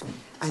life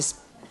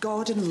as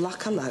God and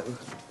luck allow.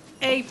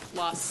 A+.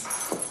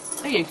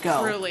 There you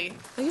go. Truly.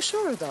 Are you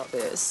sure about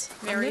this?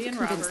 Mary and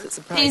Robert.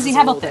 Daisy,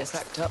 how about this?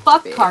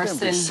 Fuck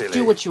Carson.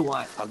 Do what you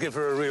want. I'll give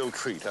her a real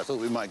treat. I thought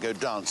we might go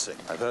dancing.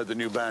 I've heard the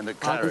new band at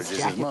Claridge's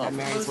is mum.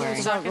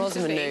 Does Aunt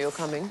Rosamond know you're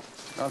coming?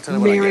 I'll tell her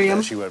when I get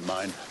there. She won't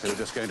mind. They were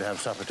just going to have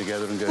supper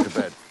together and go to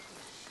bed.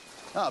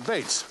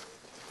 Bates.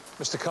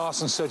 Mr.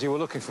 Carson said you were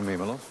looking for me,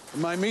 my lord.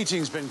 My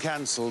meeting's been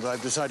cancelled.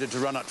 I've decided to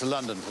run up to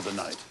London for the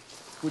night.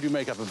 Would you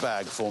make up a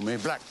bag for me?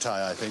 Black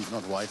tie, I think,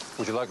 not white.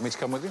 Would you like me to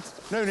come with you?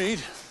 No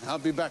need. I'll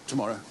be back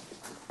tomorrow.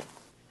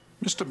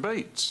 Mr.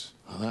 Bates.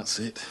 Oh, that's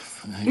it.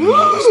 Not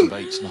Mr.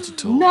 Bates, not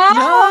at all.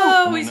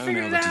 No! He's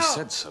figured it that he out.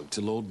 said so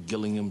to Lord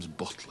Gillingham's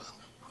butler.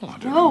 Well, I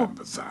don't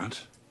remember that.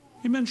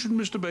 He mentioned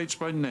Mr. Bates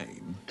by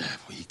name.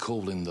 Well, he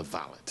called in the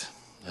valet.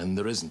 And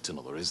there isn't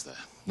another, is there?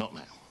 Not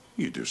now.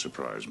 You do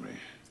surprise me.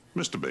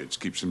 Mr. Bates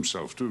keeps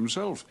himself to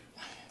himself.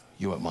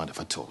 You won't mind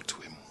if I talk to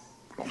him?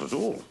 Not at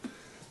all.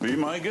 Be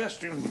my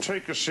guest. You can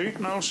take a seat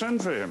and I'll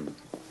send for him.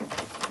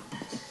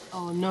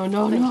 Oh, no.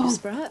 Thank you,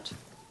 Sprat.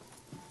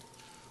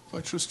 I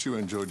trust you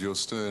enjoyed your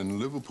stay in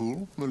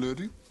Liverpool, my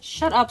lady.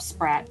 Shut up,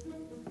 Sprat.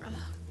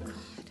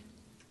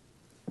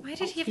 Why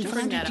did he have You to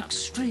bring found that it up?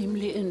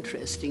 extremely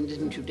interesting,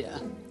 didn't you,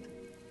 dear?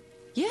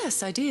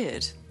 Yes, I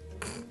did.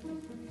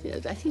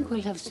 Yes, I think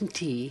we'll have some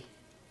tea.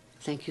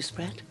 Thank you,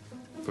 Sprat.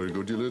 Very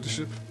good, your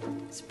ladyship.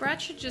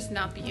 Sprat should just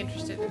not be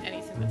interested in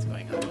anything that's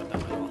going on with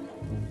them at all.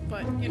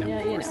 But,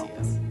 of course he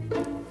is.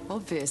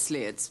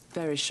 Obviously, it's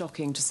very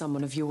shocking to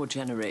someone of your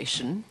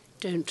generation.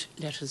 Don't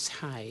let us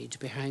hide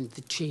behind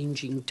the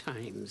changing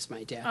times,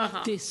 my dear.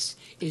 Uh-huh. This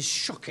is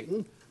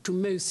shocking to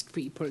most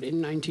people in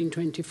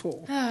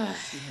 1924.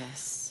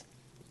 Yes.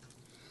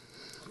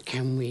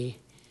 Can we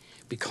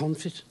be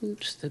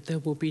confident that there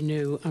will be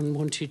no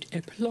unwanted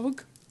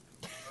epilogue?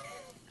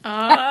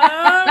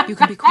 You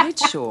can be quite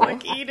sure.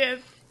 Like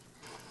Edith.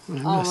 Well,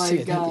 I Oh must my say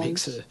that gosh.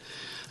 makes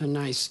a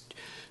nice...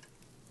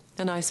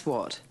 A nice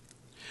what?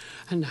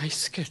 A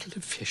nice kettle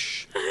of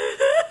fish.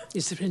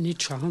 Is there any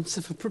chance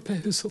of a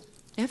proposal?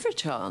 Every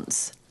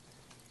chance.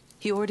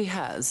 He already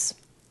has.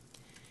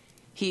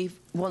 He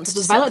wants to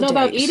Does set Violet the know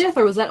about date. Edith,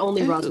 or was that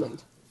only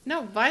Rosamond?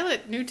 No,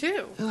 Violet knew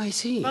too. Oh, I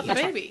see. About the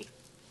baby.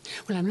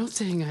 Well, I'm not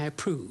saying I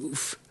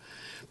approve,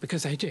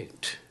 because I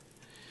don't.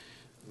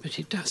 But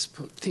it does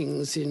put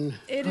things in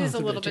It is a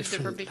rather little bit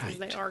different light. because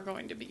they are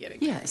going to be getting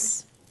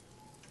Yes.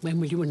 When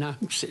will you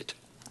announce it?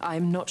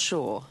 I'm not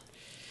sure.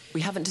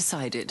 We haven't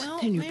decided.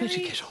 Then you better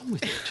get on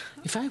with it.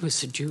 If I was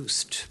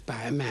seduced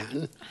by a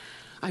man,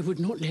 I would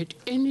not let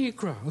any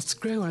grass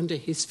grow under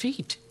his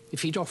feet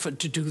if he'd offered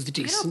to do the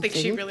decent think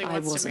thing. she really I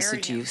wants to wasn't marry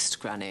him. seduced,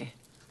 Granny.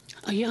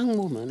 A young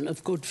woman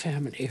of good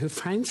family who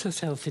finds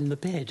herself in the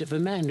bed of a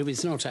man who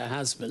is not her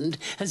husband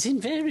has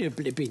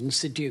invariably been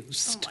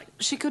seduced.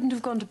 She couldn't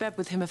have gone to bed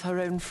with him of her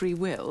own free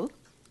will.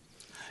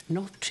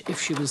 Not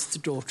if she was the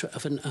daughter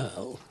of an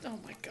earl. Oh,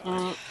 my God.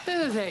 Oh,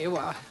 there you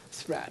are,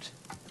 Sprat.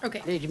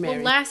 Okay. Lady Well,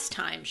 Mary. last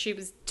time she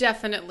was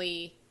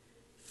definitely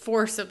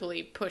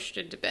forcibly pushed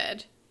into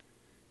bed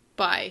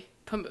by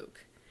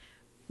Pamuk.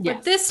 Yes.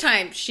 But this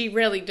time she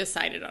really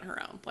decided on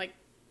her own. Like,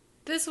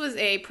 this was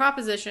a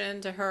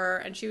proposition to her,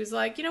 and she was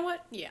like, you know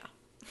what? Yeah.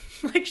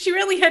 Like, she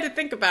really had to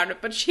think about it,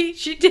 but she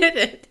did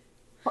it.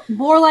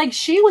 More like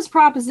she was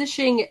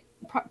propositioning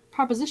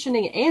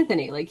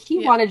Anthony. Like,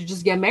 he wanted to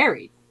just get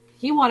married.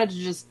 He wanted to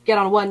just get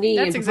on one knee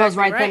and propose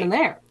right then and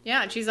there.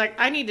 Yeah, and she's like,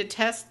 I need to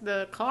test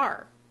the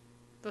car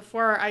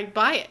before I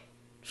buy it.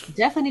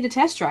 Definitely need a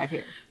test drive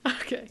here.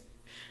 Okay.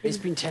 He's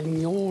been telling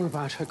me all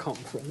about her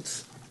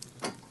conference.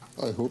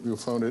 I hope you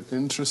found it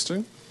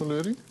interesting, my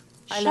lady.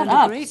 I Shut learned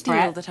up, a great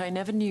Sprat. deal that I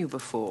never knew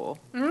before.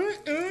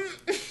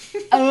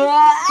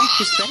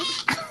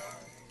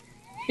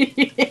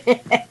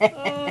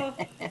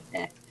 That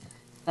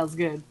was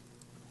good.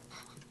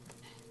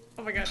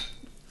 Oh my god.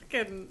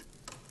 I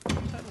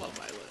love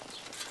my Lich.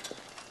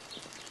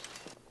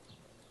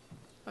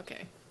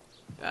 Okay.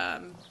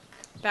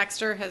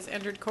 Baxter has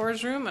entered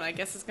Cora's room, and I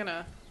guess is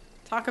gonna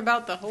talk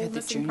about the whole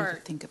missing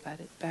part. Think about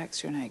it,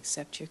 Baxter, and I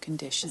accept your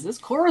condition. Is this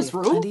Cora's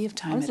room? Plenty of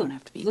time. I don't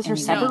have to be. Is this her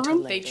separate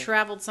room? They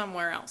traveled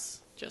somewhere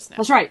else just now.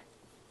 That's right.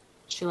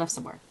 She left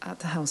somewhere. At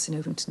the house in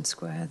Ovington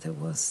Square, there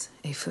was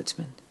a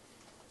footman.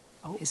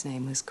 Oh. His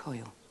name was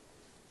Coyle.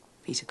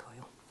 Peter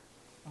Coyle.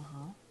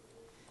 Uh-huh.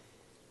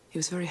 He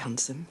was very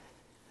handsome,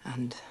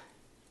 and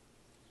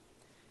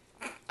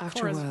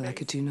after a while I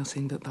could do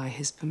nothing but by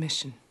his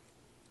permission.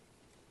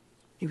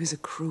 He was a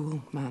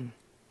cruel man.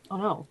 Oh,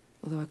 no.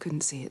 Although I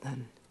couldn't see it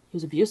then. He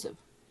was abusive.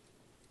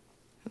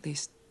 At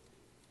least,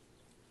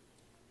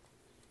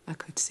 I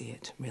could see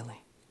it,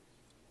 really.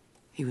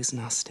 He was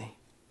nasty,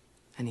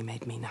 and he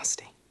made me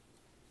nasty.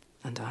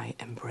 And I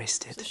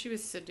embraced it. So she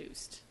was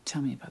seduced.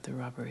 Tell me about the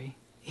robbery.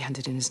 He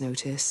handed in his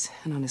notice,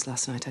 and on his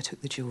last night I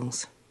took the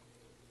jewels.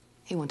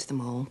 He wanted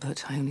them all,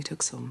 but I only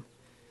took some.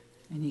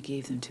 And you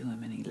gave them to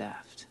him and he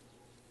left.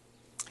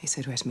 He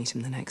said we had to meet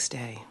him the next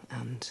day,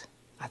 and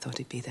I thought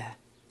he'd be there.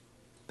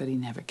 But he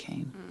never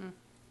came.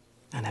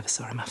 I never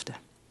saw him after.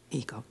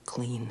 He got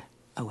clean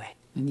away.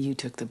 And you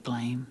took the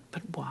blame.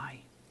 But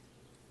why?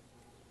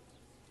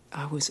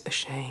 I was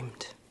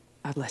ashamed.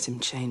 I'd let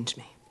him change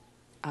me.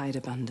 I'd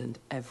abandoned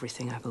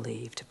everything I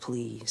believed to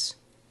please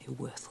a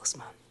worthless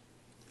man.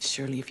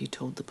 Surely if you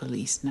told the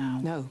police now...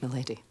 No,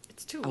 milady.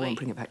 It's too I late. won't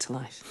bring it back to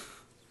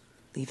life.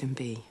 Leave him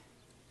be.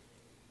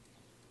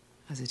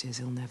 As it is,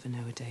 he'll never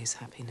know a day's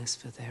happiness,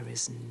 for there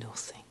is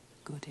nothing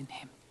good in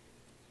him.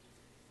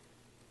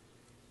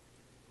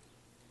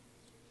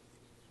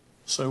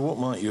 So what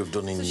might you have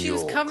done in York? So she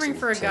was covering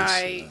for a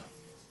guy...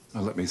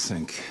 Let me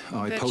think.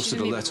 I that posted she a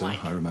didn't letter, even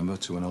like. I remember,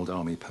 to an old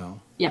army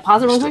pal. Yeah,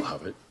 pause it real Still quick.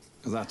 have it.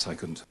 That I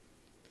couldn't.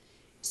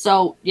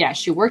 So, yeah,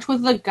 she worked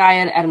with the guy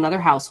at another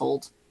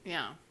household.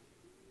 Yeah.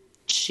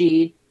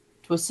 She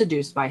was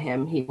seduced by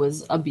him. He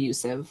was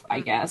abusive,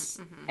 I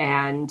guess.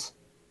 And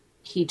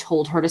he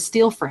told her to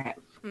steal for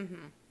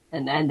him.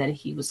 And then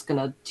she was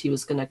gonna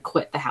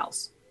quit the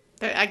house.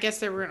 I guess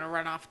they were gonna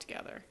run off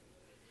together.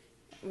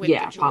 With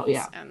Yeah, the jewels, probably,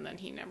 yeah. And then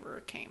he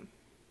never came.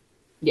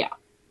 Yeah.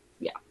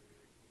 Yeah.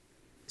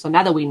 So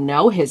now that we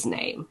know his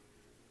name,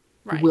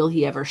 Right. will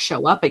he ever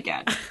show up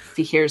again?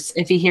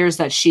 if he hears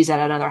that she's at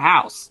another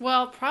house.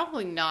 Well,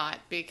 probably not,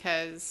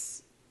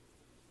 because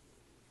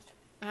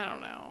I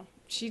don't know.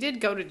 She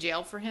did go to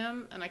jail for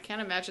him, and I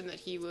can't imagine that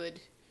he would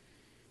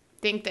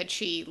think that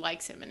she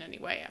likes him in any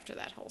way after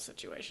that whole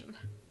situation.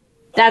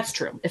 That's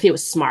true. If he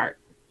was smart,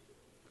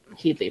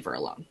 he'd leave her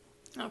alone.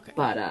 Okay.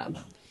 But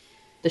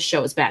the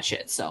show is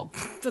batshit, so.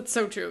 That's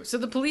so true. So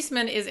the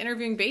policeman is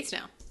interviewing Bates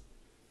now.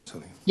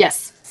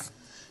 Yes.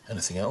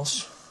 Anything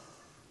else?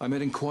 I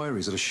made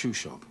inquiries at a shoe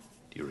shop.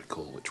 Do you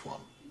recall which one?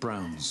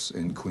 Brown's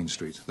in Queen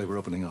Street. They were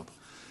opening up.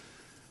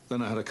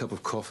 Then I had a cup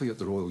of coffee at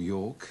the Royal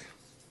York.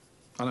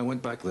 And I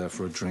went back there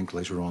for a drink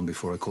later on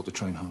before I caught the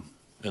train home.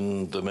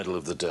 In the middle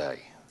of the day?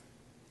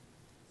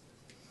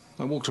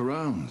 I walked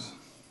around,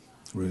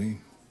 really.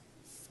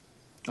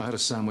 I had a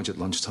sandwich at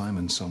lunchtime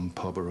in some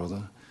pub or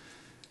other.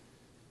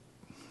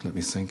 Let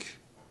me think.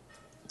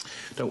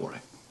 Don't worry.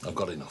 I've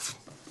got enough.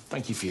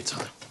 Thank you for your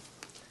time.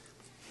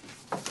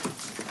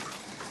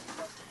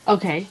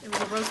 Okay. It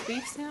was a roast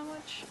beef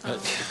sandwich?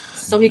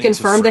 So he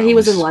confirmed that he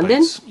was in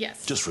London?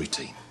 Yes. Just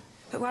routine.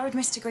 But why would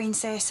Mr. Green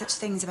say such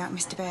things about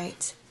Mr.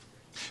 Bates?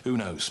 Who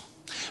knows?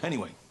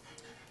 Anyway,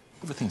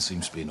 everything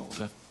seems to be in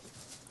order.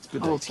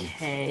 Good day to you.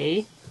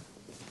 Okay.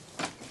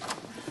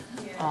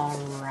 All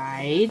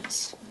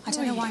right. I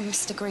don't know why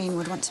Mr. Green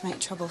would want to make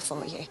trouble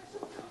for you.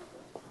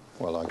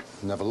 Well, I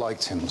never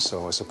liked him,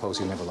 so I suppose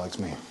he never liked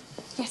me.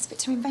 Yes, but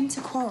to invent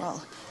a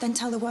quarrel, then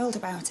tell the world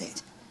about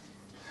it.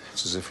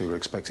 It's as if he were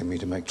expecting me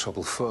to make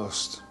trouble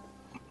first.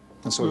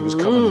 And so he was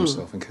covering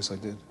himself in case I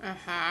did.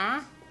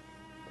 Uh-huh.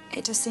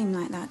 It does seem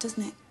like that,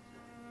 doesn't it?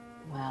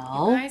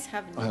 Well, You guys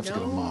have I have to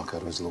get a no mark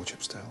out of his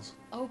lordship's tales.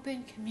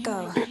 open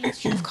Go.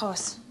 communication. Of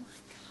course.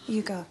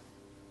 You go.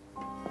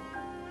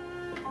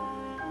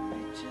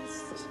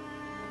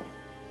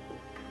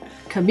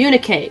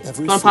 Communicate.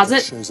 Every Want to pause figure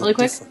it shows a really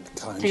quick? different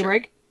kind. Take a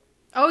break.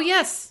 Oh,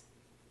 yes.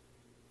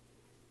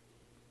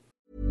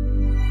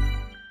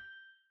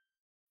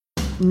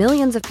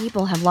 Millions of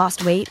people have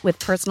lost weight with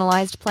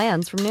personalized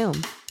plans from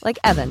Noom. Like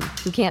Evan,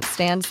 who can't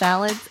stand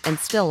salads and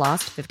still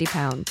lost 50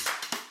 pounds.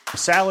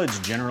 Salads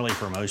generally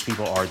for most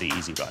people are the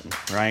easy button,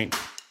 right?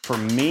 For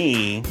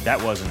me,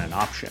 that wasn't an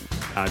option.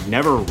 I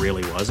never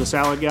really was a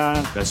salad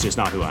guy. That's just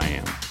not who I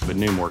am. But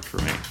Noom worked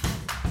for me.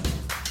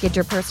 Get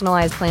your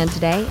personalized plan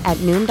today at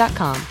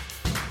Noom.com.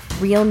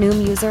 Real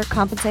Noom user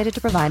compensated to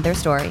provide their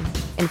story.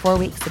 In 4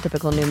 weeks, the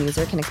typical Noom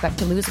user can expect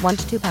to lose 1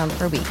 to 2 pounds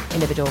per week.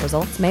 Individual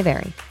results may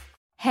vary.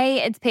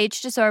 Hey, it's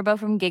Paige DeSorbo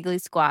from Giggly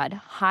Squad.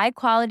 High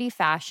quality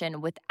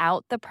fashion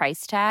without the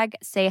price tag.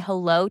 Say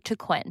hello to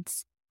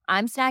Quince.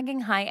 I'm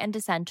snagging high-end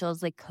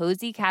essentials like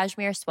cozy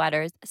cashmere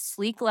sweaters,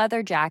 sleek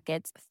leather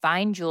jackets,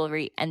 fine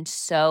jewelry, and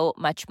so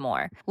much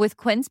more. With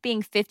Quince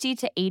being 50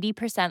 to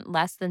 80%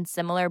 less than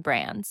similar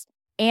brands.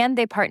 And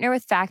they partner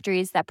with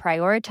factories that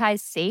prioritize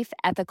safe,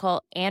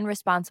 ethical, and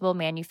responsible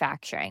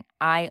manufacturing.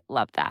 I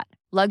love that.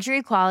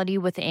 Luxury quality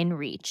within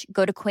reach.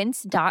 Go to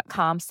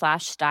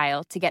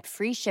quince.com/style to get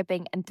free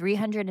shipping and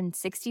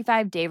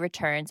 365-day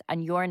returns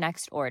on your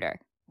next order.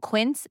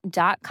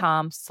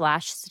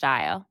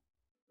 Quince.com/style.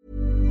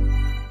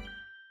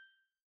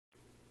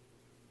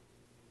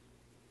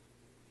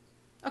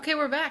 Okay,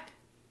 we're back.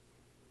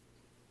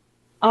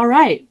 All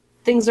right.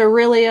 Things are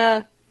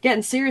really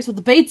getting serious with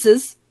the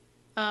Bateses.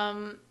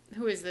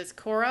 Who is this?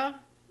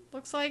 Cora?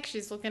 Looks like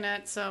she's looking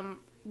at some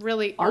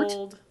really Art?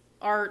 old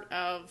art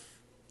of,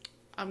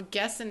 I'm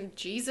guessing,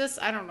 Jesus?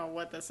 I don't know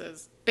what this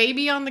is.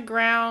 Baby on the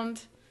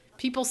ground,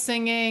 people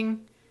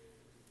singing.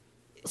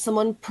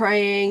 Someone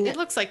praying. It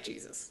looks like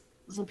Jesus.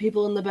 Some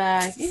people in the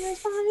back. Yeah,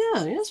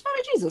 it's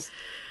probably Jesus.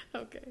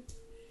 Okay.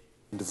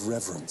 And of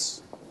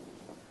reverence.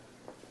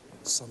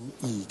 Some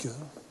eager,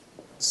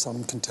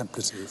 some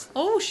contemplative.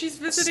 Oh, she's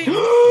visiting.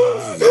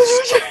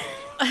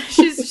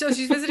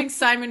 She's visiting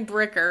Simon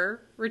Bricker,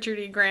 Richard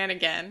E. Grant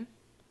again.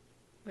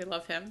 We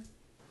love him.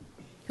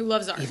 Who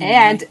loves art.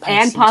 And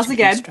pause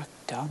again.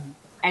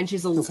 And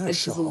she's a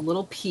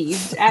little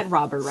peeved at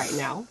Robert right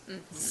now.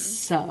 Mm-hmm.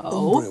 So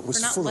Umbria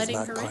was full of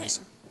magpies.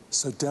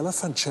 So Della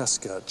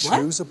Francesca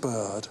chose a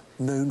bird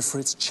known for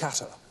its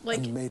chatter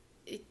and made.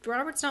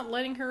 Robert's not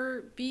letting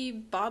her be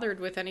bothered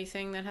with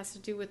anything that has to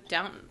do with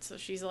Downton. So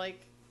she's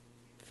like,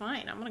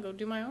 fine, I'm going to go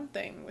do my own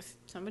thing with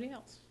somebody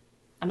else.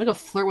 I'm going to go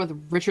flirt with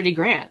Richard E.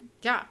 Grant.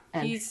 Yeah.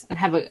 And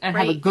have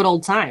a good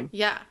old time.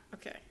 Yeah,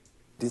 okay.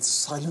 It's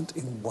silent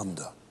in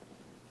wonder.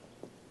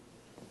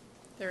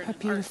 How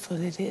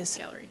beautiful it is.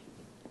 Gallery.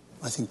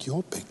 I think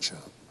your picture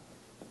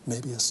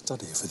may be a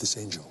study for this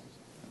angel.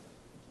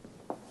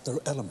 There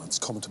are elements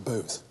common to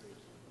both.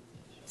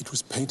 It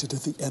was painted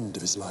at the end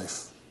of his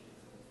life.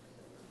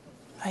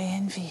 I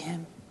envy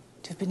him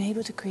to have been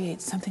able to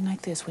create something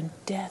like this when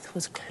death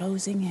was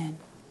closing in.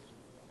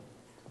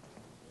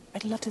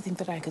 I'd love to think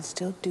that I could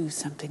still do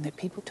something that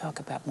people talk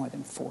about more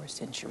than 4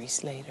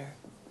 centuries later.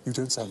 You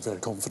don't sound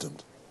very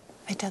confident.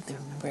 I doubt they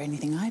remember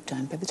anything I've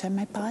done by the time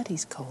my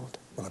body's cold.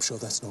 Well, I'm sure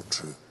that's not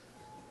true.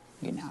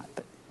 You're not,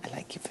 but I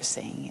like you for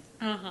saying it.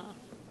 Uh-huh.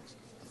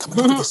 Come and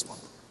look at this one.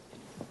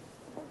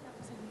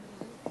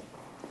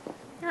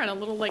 You're on a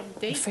little, date.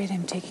 I'm afraid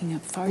I'm taking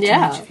up far too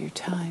much of your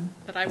time.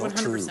 That I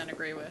 100%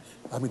 agree with.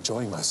 I'm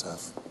enjoying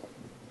myself.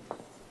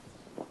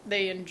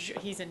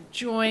 He's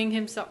enjoying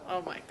himself.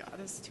 Oh my God,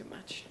 this is too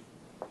much.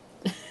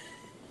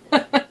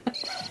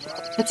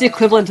 That's the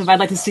equivalent of I'd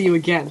like to see you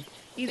again.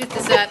 Edith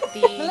is at the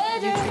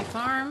Yew Tree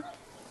Farm.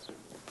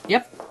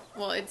 Yep.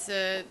 Well, it's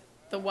the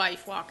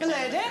wife walking in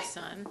with her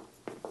son.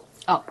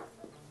 Oh.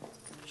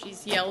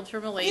 She's yelled for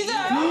Milady.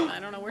 I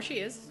don't know where she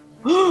is.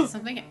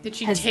 Something. Did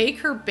she take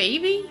her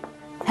baby?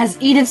 Has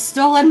Edith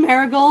stolen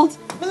Marigold?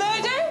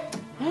 Milady?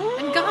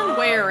 And gone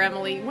where,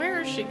 Emily?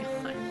 Where is she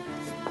gone?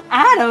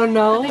 I don't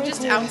know. Are they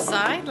just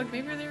outside? Like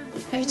maybe they're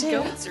petting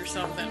goats or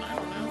something. I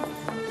don't know.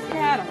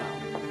 Yeah, I don't know.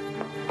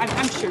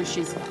 I'm sure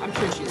she's just around.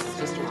 She just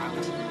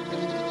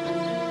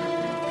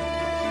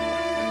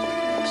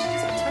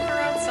took her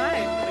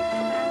outside.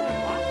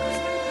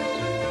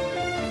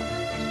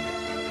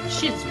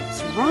 She's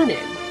just running. I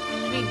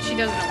mean, she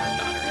doesn't know where her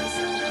daughter is.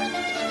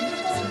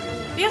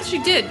 Yes, she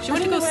did. She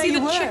went to go see the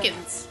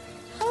chickens.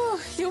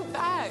 Oh, you're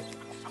back.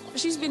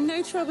 She's been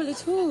no trouble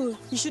at all.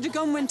 You should have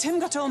gone when Tim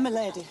got home,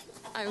 milady.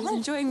 I was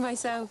enjoying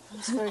myself.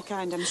 That's very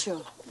kind, I'm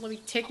sure. Let me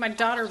take my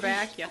daughter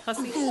back, you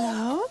hussy.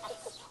 Hello?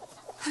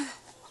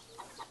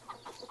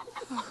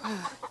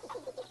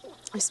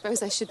 I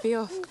suppose I should be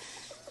off.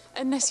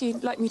 Unless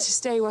you'd like me to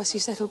stay whilst you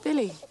settle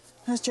Billy.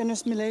 That's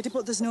generous, milady,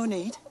 but there's no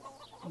need.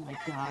 Oh, my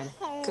God.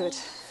 Good.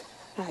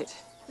 Right.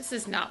 This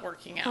is not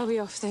working out. I'll be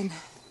off then.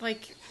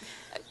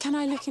 Can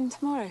I look in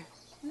tomorrow?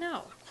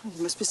 No.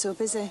 You must be so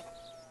busy.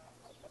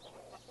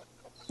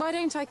 Why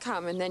don't I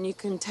come and then you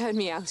can turn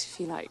me out if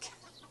you like?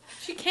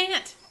 She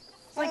can't.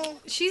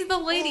 She's the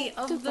lady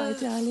of Goodbye,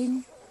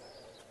 darling.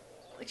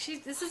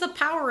 This is a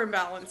power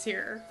imbalance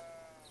here.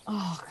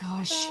 Oh,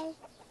 gosh.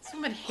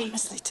 Someone hates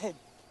Honestly, Tim.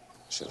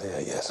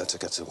 Shalia, yes, let her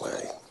get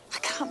away. I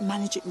can't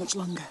manage it much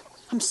longer.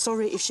 I'm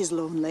sorry if she's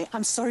lonely.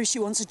 I'm sorry she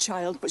wants a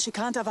child, but she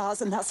can't have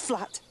ours, and that's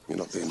flat. You're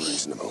not being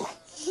reasonable.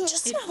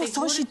 Just now I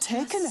thought she'd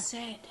taken her.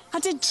 I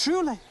did,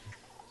 truly.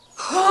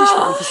 I wish we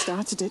never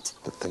started it.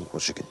 But think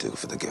what she could do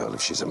for the girl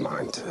if she's a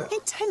mind to.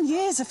 In 10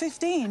 years or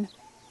 15.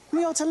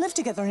 We ought to live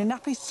together in a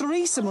happy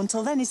threesome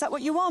until then. Is that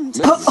what you want?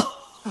 Oh,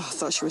 I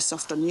thought she was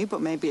soft on you,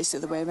 but maybe it's the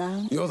other way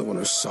around. You're the one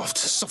who's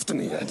soft in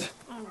the head.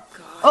 Oh,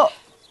 God.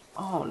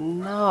 Oh,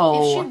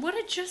 no. If she would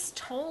have just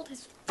told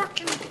his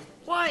fucking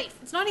wife.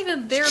 It's not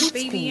even their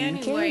baby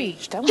anyway.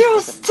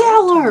 Just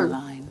tell her.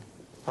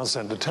 I'll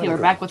send a Okay, telegram.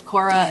 we're back with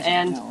Cora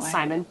and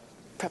Simon.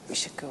 Probably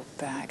should go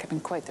back. I've been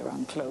quite the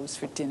wrong clothes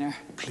for dinner.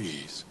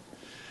 Please.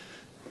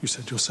 You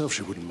said yourself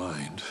she wouldn't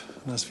mind.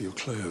 And as for your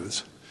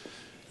clothes,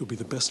 You'll be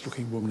the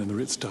best-looking woman in the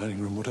Ritz dining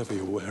room, whatever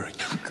you're wearing.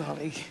 Oh,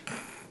 golly.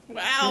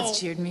 Wow. That's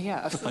cheered me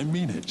up. I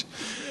mean it.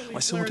 Really I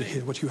still want to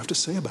hear what you have to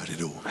say about it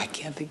all. I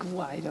can't think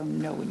why I don't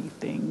know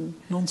anything.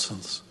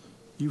 Nonsense.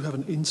 You have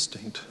an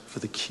instinct for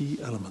the key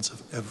elements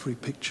of every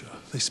picture.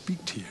 They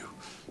speak to you.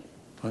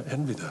 I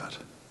envy that.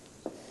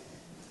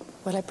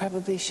 Well, I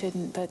probably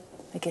shouldn't, but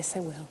I guess I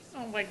will.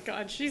 Oh my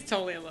God, she's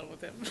totally in love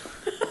with him.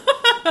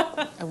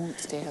 I won't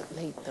stay out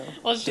late, though.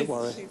 Well, Don't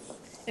worry. she's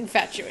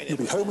infatuated. You'll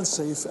be home and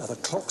safe at the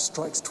clock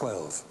strikes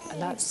 12. A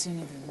lot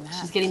sooner than that.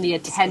 She's getting the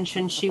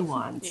attention she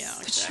wants. Yeah,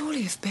 But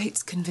surely if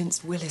Bates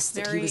convinced Willis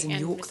that he was in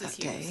Mary and York Mrs. that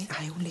day...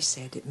 I only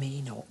said it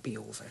may not be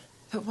over.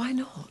 But why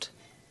not?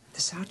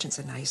 The sergeant's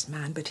a nice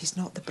man, but he's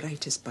not the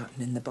brightest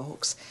button in the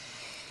box.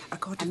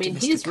 According I mean, to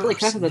Mr. he's really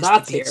Carson, connecting the Mr.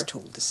 dots Bates here.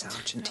 told the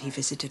sergeant he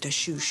visited a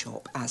shoe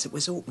shop as it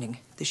was opening.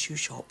 The shoe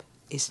shop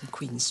is in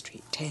Queen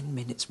Street, 10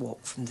 minutes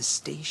walk from the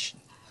station.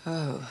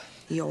 Oh.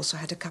 He also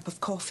had a cup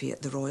of coffee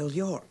at the Royal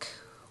York,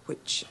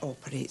 which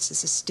operates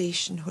as a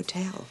station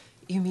hotel.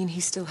 You mean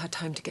he still had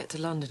time to get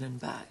to London and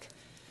back?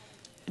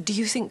 Do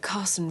you think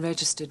Carson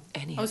registered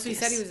any Oh, of so he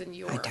this? said he was in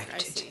York. I doubt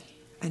it. see.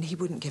 And he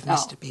wouldn't give Oh.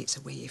 Mr. Bates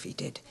away if he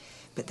did.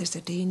 But there's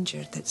a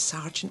danger that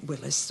Sergeant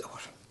Willis, or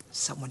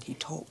someone he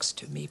talks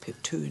to, may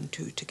put two and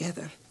two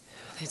together.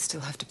 They'd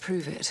still have to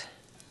prove it.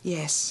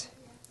 Yes,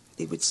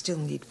 they would still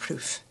need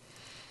proof.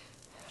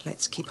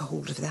 Let's keep a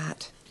hold of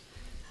that.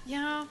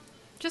 Yeah,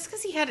 just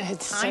because he had a had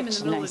time in the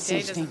such a middle nice of the day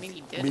doesn't evening.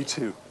 mean he did. Me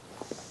too.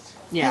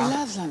 I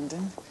love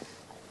London.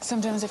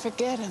 Sometimes I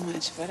forget how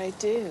much, but I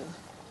do.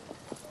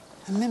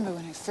 I remember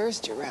when I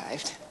first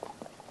arrived.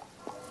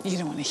 You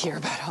don't want to hear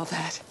about all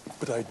that.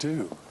 But I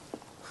do.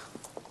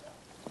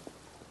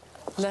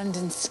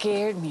 London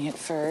scared me at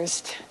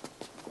first.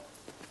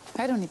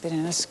 I'd only been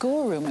in a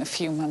schoolroom a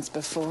few months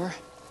before,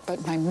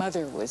 but my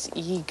mother was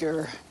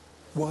eager.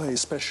 Why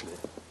especially?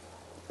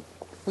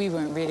 We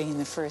weren't really in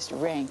the first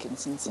rank in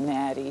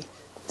Cincinnati,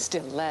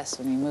 still less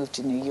when we moved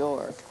to New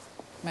York.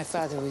 My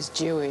father was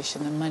Jewish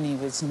and the money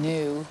was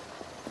new,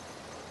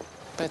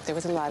 but there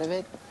was a lot of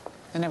it,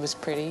 and I was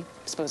pretty.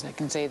 Suppose I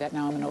can say that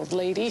now I'm an old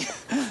lady.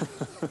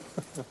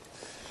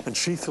 And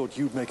she thought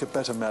you'd make a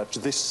better match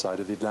this side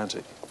of the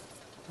Atlantic.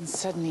 And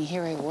suddenly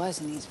here I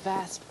was in these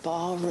vast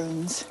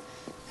ballrooms,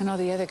 and all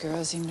the other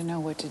girls seemed to know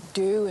what to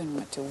do and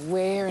what to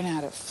wear and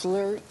how to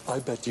flirt. I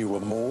bet you were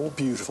more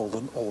beautiful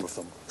than all of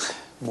them.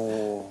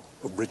 More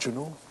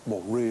original,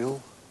 more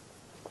real.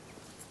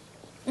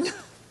 Oh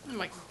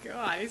my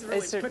God, he's really I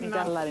certainly putting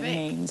got on a lot of fake.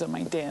 names on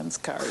my dance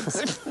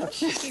cards.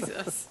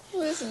 Jesus.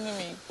 Listen to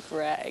me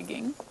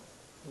bragging.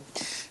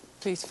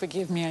 Please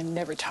forgive me, I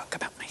never talk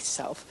about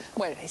myself.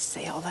 Why did I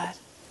say all that?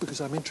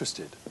 Because I'm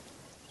interested.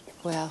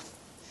 Well,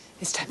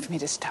 it's time for me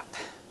to stop.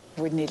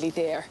 We're nearly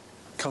there.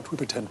 Can't we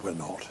pretend we're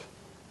not?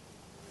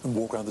 And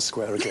walk around the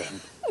square again?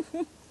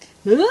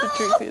 The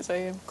truth is, I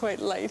am quite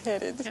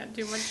lightheaded. Can't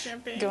do much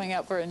champagne. Going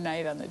out for a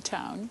night on the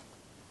town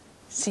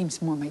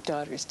seems more my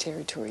daughter's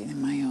territory than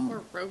my own.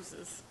 Or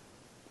roses.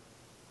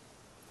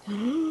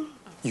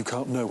 You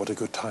can't know what a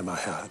good time I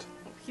had.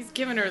 He's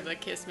giving her the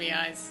kiss me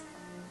eyes.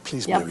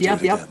 Please, Mary, do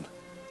it again.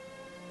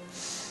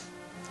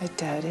 I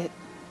doubt it.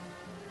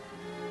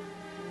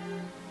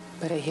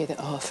 But I hear the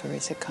offer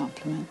is a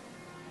compliment.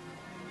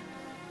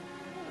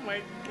 Oh my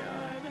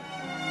God.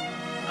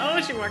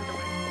 Oh, she walked away.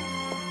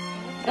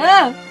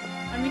 Ah!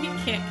 I mean, he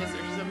can't kiss her.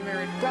 She's a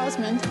married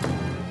Rosamond.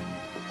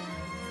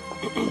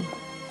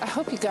 I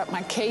hope you got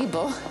my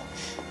cable.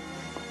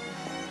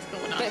 What's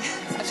going on?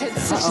 I've had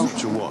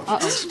such... To what?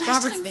 Robert's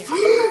there.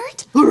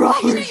 Robert!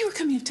 I didn't know you were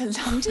coming up to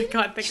London.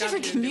 God, thank You God never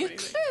he gave didn't me do a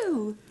anything.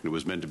 clue. It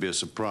was meant to be a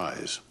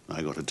surprise.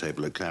 I got a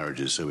table of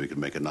Claridge's so we could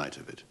make a night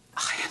of it.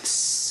 I am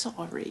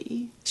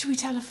sorry. Should we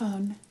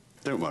telephone?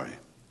 Don't worry.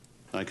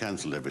 I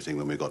cancelled everything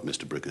when we got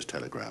Mr. Bricker's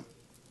telegram.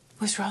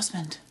 Where's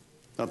Rosamond?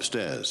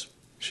 Upstairs.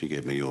 She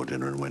gave me your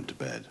dinner and went to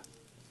bed.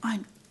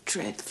 I'm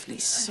dreadfully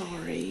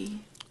sorry.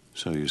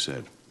 So you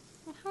said.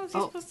 How is he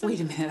supposed to... Wait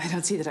a minute. I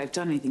don't see that I've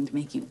done anything to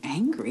make you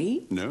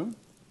angry. No?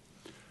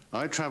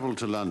 I travelled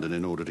to London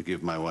in order to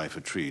give my wife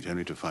a treat,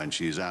 only to find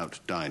she's out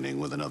dining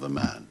with another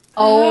man.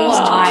 Oh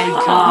my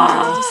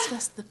God. We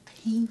discussed the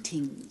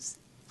paintings.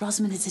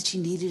 Rosamond had said she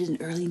needed an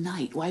early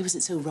night. Why was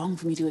it so wrong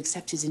for me to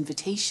accept his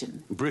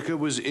invitation? Bricker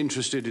was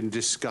interested in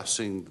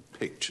discussing the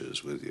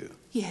pictures with you.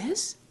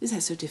 Yes? Is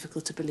that so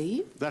difficult to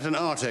believe? That an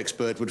art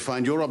expert would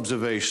find your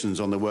observations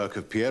on the work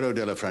of Piero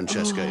della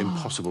Francesca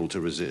impossible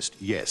to resist.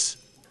 Yes,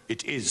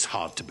 it is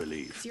hard to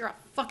believe. You're a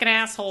fucking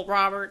asshole,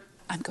 Robert.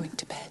 I'm going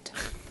to bed.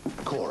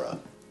 Cora.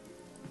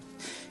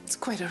 It's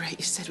quite all right.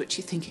 You said what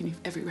you think and you've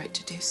every right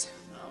to do so.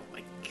 Oh my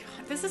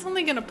God. This is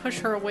only gonna push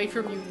her away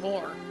from you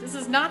more. This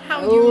is not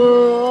how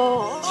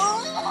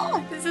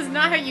you... This is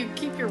not how you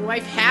keep your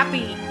wife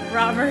happy,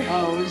 Robert.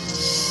 Oh,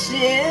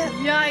 shit.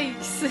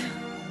 Yikes.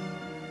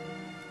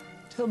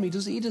 Tell me,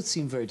 does Edith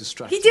seem very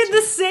distracted? He did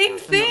the same I'm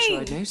not thing.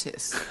 sure I'd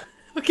notice.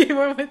 Okay,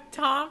 we're with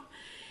Tom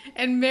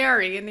and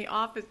Mary in the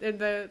office, in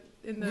the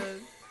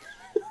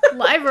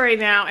library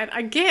now, and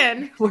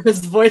again... Where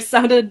his voice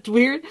sounded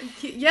weird?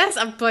 Yes,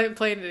 I'm playing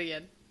it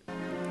again.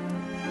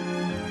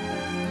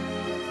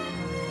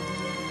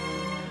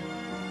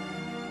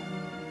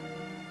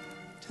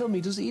 Tell me,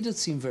 does Edith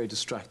seem very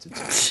distracted?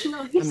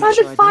 No, he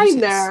sounded fine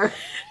there.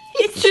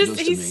 It's just,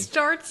 he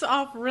starts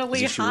off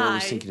really as if she were high.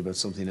 always thinking about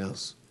something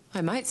else.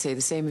 I might say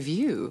the same of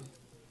you.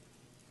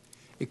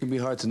 It can be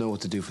hard to know what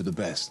to do for the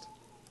best.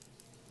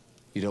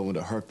 You don't want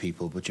to hurt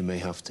people, but you may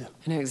have to.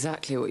 I know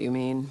exactly what you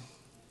mean.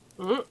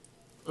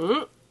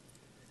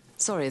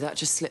 Sorry, that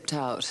just slipped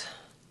out.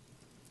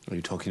 Are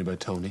you talking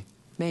about Tony?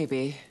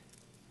 Maybe.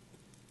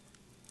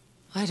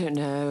 I don't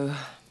know.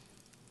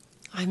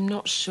 I'm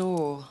not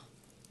sure.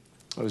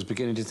 I was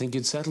beginning to think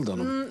you'd settled on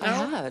him. I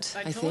had,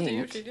 I told think.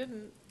 you she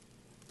didn't.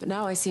 But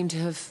now I seem to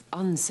have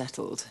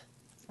unsettled.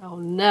 Oh,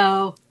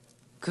 no.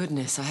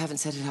 Goodness, I haven't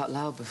said it out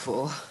loud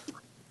before.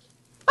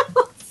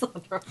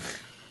 Sandra.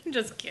 I'm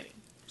just kidding.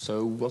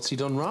 So, what's he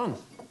done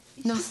wrong?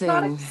 Nothing.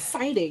 Not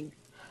exciting.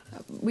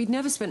 We'd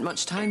never spent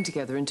much time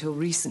together until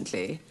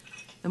recently.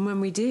 And when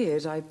we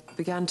did, I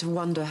began to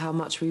wonder how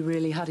much we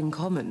really had in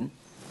common.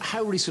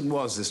 How recent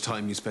was this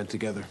time you spent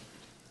together?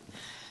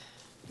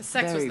 The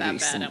sex was Very that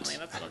recent. bad, Emily.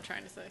 That's what I'm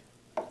trying to say.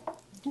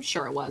 I'm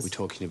sure it was. We're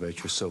talking about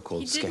your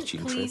so-called He didn't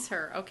sketching please trip.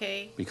 her,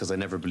 okay? Because I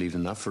never believed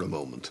in that for a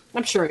moment.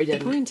 I'm sure he The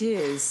didn't. point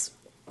is,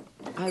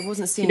 I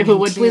wasn't seeing You know who him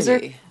would please her?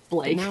 clearly,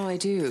 Blake. but now I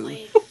do.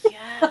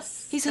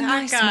 Yes. He's a that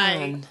nice guy.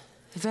 man.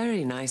 A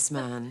very nice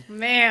man.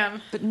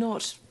 Man. But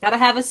not... Gotta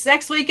have a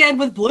sex weekend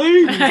with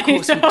Blake. Of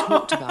course, we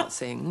talked about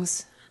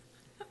things.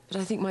 But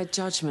I think my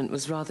judgment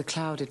was rather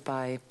clouded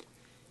by...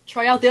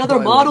 Try out the other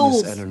By models.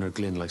 what Miss Eleanor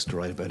Glynn likes to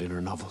write about in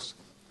her novels.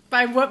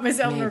 By what Miss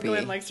Eleanor Maybe.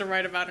 Glynn likes to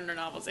write about in her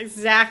novels. But I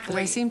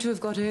Exactly. seem to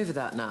have got over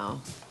that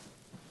now.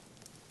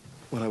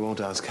 Well, I won't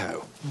ask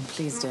how.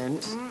 Please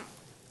don't.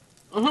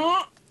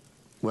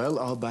 Well,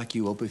 I'll back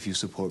you up if you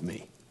support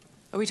me.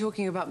 Are we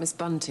talking about Miss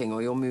Bunting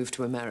or your move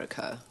to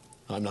America?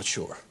 I'm not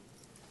sure.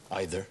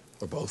 Either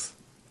or both.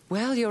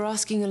 Well, you're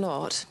asking a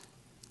lot.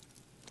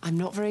 I'm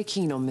not very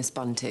keen on Miss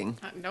Bunting.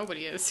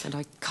 Nobody is. And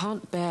I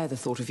can't bear the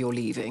thought of your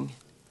leaving.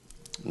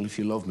 And if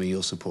you love me,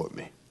 you'll support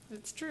me.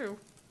 It's true.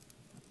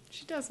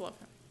 She does love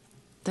him.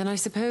 Then I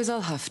suppose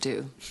I'll have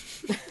to.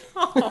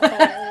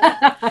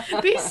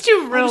 These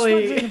two I was really...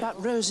 wondering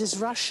about Rose's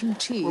Russian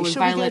tea. Or with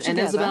Shall we go Violet and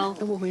together? Isabel.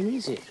 Oh, when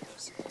is it?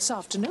 This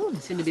afternoon.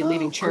 Seem to be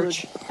leaving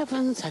church. Good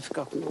heavens, I've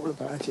forgotten all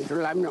about it.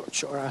 Well, I'm not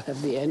sure I'll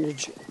have the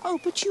energy. Oh,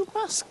 but you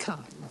must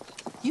come.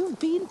 You've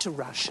been to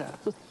Russia.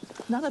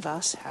 None of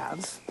us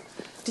have.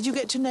 Did you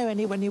get to know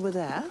any when you were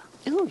there?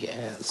 Oh,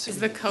 yes. Is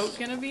the coat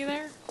going to be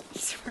there?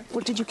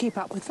 Well, did you keep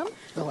up with them?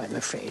 Oh, I'm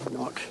afraid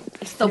not.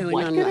 It's the Knowing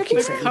what? unlucky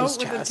The friends coat with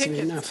the tiresome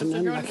tickets, enough, and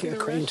they're going unlucky to the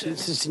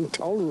acquaintance is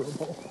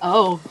intolerable.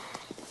 Oh.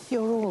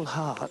 You're all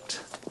heart.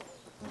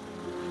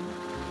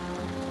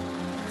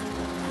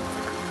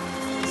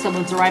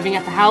 Someone's arriving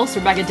at the house.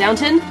 Rebecca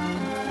Downton.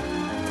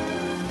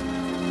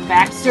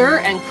 Baxter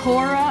and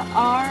Cora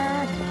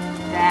are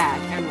back.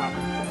 And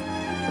Robert.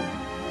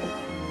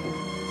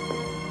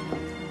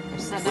 They're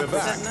setting up for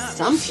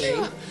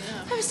something.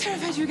 I was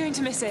terrified you were going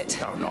to miss it.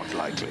 No, not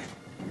likely.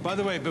 By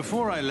the way,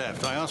 before I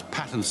left, I asked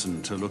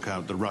Pattinson to look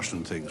out the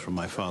Russian things from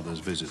my father's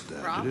visit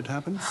there. Did it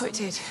happen? Oh, it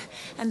did.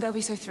 And they'll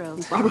be so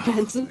thrilled. Robert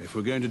Benson. If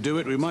we're going to do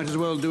it, we might as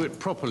well do it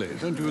properly.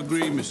 Don't you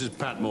agree, Mrs.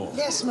 Patmore?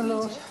 Yes, my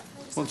lord.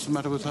 What's the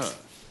matter with her?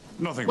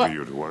 Nothing What? for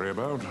you to worry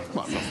about.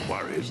 Well, I'm not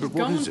worried, but what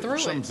going is through it?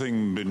 it.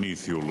 Something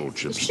beneath your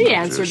lordship's She notice.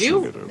 answered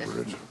She'll you. Get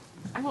over it.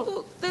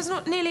 Well, there's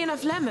not nearly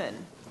enough lemon.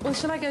 Well,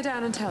 shall I go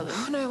down and tell them?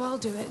 Oh, no, I'll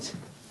do it.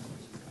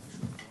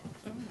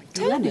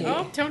 Tony.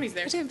 Oh, Tony's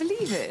there. I don't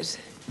believe it.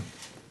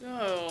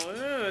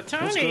 Oh,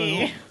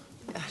 Tony.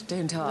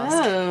 Don't ask.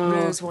 Oh.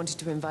 Rose wanted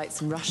to invite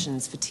some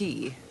Russians for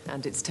tea,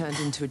 and it's turned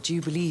into a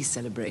Jubilee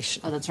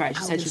celebration. Oh, that's right.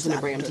 She said she's going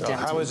to bring him to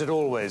How Downton. is it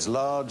always?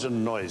 Large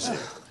and noisy.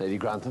 Lady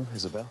Grantham,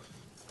 Isabel.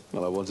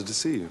 Well, I wanted to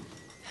see you.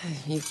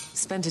 You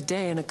spent a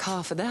day in a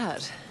car for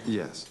that.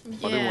 Yes.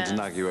 I didn't want to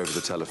nag you over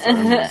the telephone.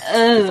 If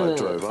I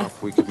drove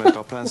up, we could make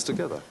our plans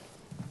together.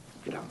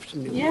 Good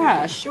afternoon.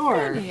 Yeah,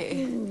 sure.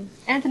 Granny.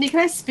 Anthony,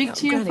 can I speak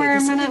to you Granny, for a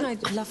there's something minute?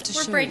 I'd love to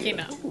We're show breaking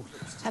you. up.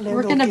 Hello,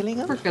 We're Lord gonna-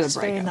 Gillingham. we're gonna It's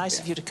break very up, nice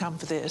yeah. of you to come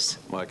for this.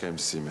 Well, I came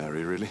to see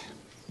Mary, really.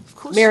 Of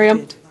course Miriam.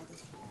 you did.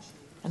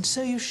 And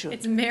so you should.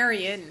 It's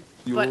Marion.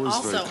 You're But always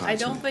very also, kind I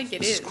to don't me, think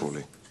it Mrs. is.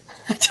 Crawley.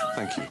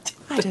 Thank you.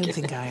 I don't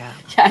think I am.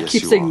 Yeah, I Yes,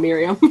 keep you saying are.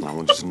 Miriam. I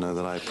want you to know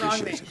that I Wrong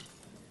appreciate name. it.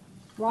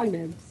 Wrong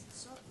name.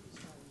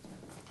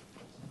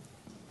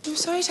 I'm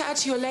sorry to add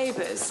to your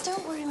labours.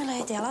 Don't worry, my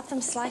lady. I'll have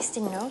them sliced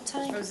in no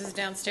time. Rose is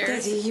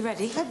downstairs. Daisy, you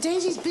ready?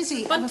 Daisy's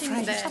busy, I'm Bunting's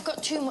afraid. there. I've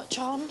got too much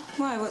on.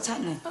 Why, what's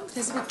happening? Oh,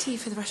 there's a big tea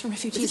for the Russian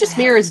refugees. Is it just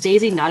me or is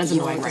Daisy not as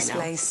annoying You'll right now?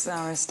 displace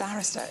our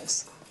star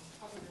stoves.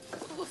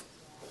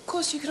 Of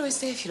course, you could always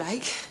stay if you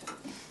like.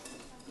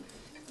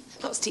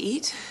 Lots to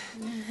eat.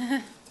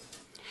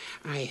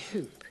 I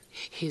hope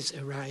his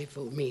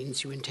arrival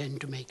means you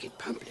intend to make it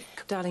public.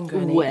 Darling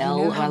Granny, Well,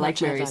 you know how I like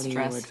much Mary's value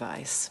dress. your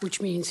advice. Which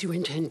means you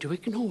intend to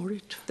ignore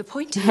it. The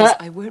point is,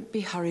 I won't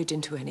be hurried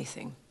into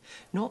anything.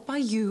 Not by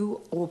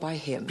you or by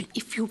him. But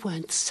if you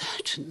weren't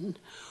certain,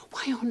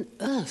 why on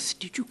earth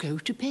did you go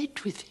to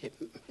bed with him?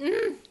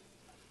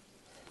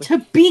 To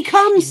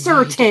become The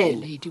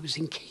certain. lady was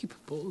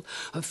incapable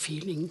of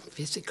feeling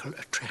physical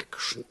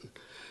attraction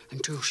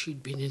until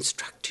she'd been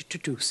instructed to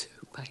do so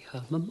by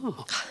her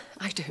mamma.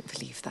 I don't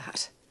believe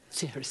that.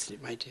 Seriously,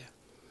 my dear,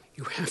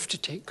 you have to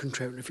take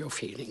control of your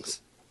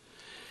feelings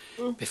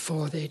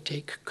before they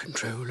take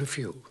control of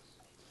you.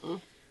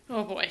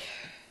 Oh, boy.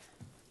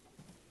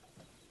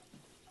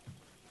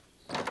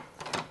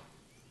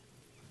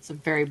 It's a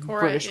very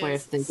Cora British way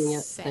of is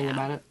thinking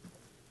about it.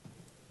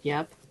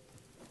 Yep.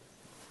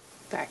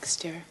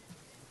 Baxter.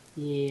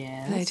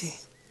 Yes. Lady.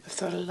 I've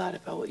thought a lot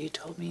about what you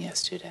told me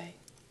yesterday,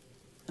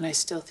 and I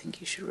still think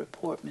you should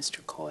report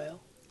Mr.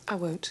 Coyle. I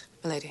won't,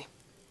 lady.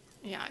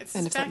 Yeah, it's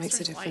And if that makes a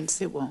Baxter's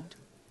difference. It won't.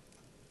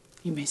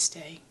 You may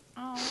stay.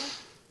 Oh.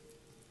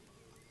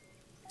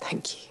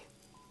 Thank you.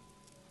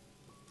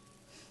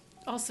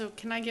 Also,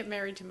 can I get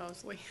married to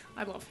Mosley?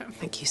 I love him.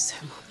 Thank you so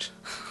much.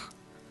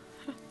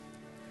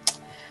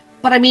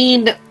 But I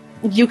mean,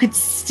 you could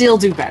still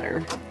do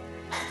better.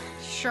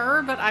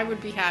 Sure, but I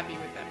would be happy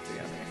with them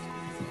together.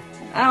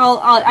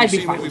 I'd be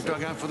See fine what with we've it.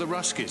 dug out for the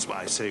Ruskits? Well,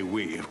 I say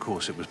we. Of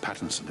course, it was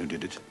Pattinson who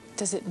did it.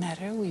 Does it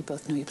matter? We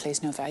both know you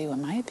place no value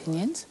on my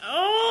opinions.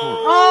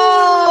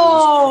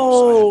 Oh!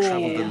 I had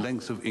travelled the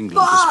length of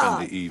England to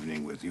spend the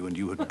evening with you, and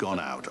you had gone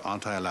out.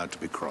 Aren't I allowed to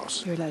be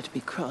cross? You're allowed to be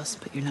cross,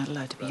 but you're not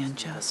allowed to be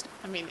unjust.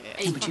 I mean,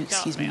 Would you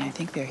excuse me? I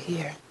think they're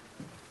here.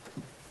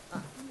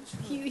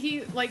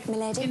 He like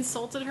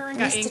insulted her and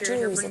got angry at her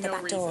Drew's for at the no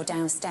back door reason.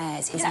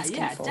 downstairs. He's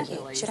asking for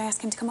you. Should I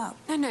ask him to come up?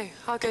 No,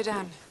 I'll go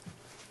down.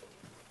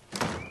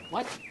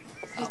 What?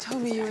 He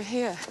told me you were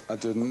here. I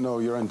didn't know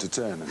you're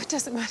entertaining. It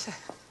doesn't matter.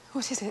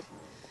 What is it?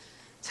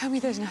 Tell me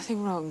there's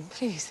nothing wrong,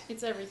 please.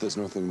 It's everything. There's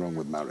nothing wrong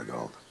with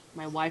Marigold.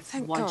 My wife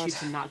Thank wants God. you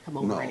to not come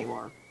over No.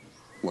 anymore.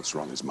 What's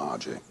wrong is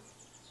Margie.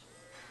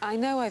 I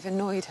know I've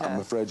annoyed her. I'm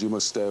afraid you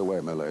must stay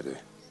away, my lady.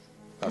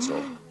 That's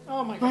all.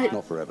 Oh my God.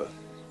 Not forever.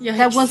 Yeah,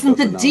 That wasn't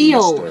But the for now, you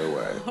must deal. stay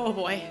away. Oh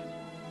boy.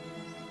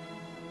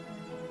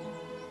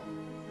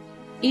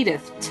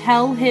 Edith,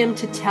 tell him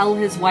to tell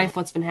his wife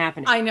what's been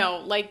happening. I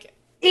know, like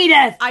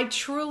Edith! I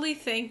truly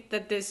think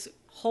that this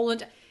whole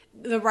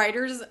the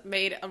writers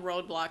made a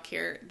roadblock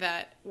here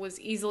that was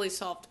easily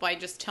solved by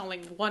just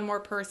telling one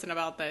more person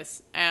about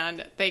this,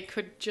 and they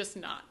could just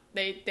not.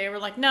 They were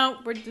like, no,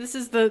 this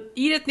is the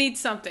Edith needs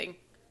something.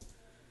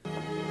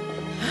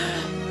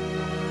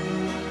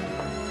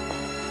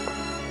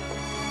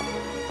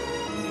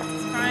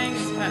 It's crying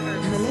is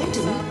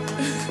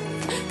better.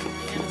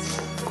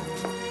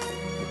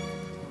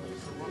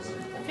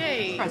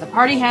 Okay. The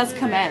party has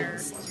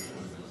commenced.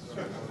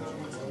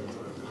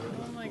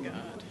 Oh my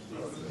God.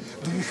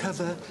 Do you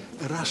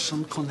have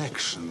Russian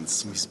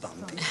connections, Miss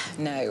Bunting?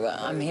 No,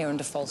 I'm here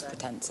under false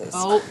pretenses.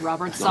 Oh,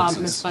 Robert saw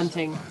Miss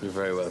Bunting. You're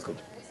very welcome.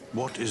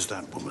 What is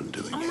that woman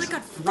doing? Oh my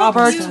God. Robert.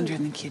 I found her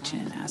in the kitchen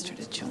and asked her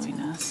to join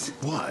us.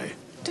 Why?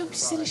 Don't be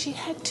silly, she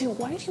had to.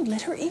 Why did you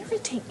let her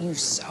irritate you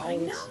so? I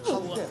know. How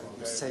dare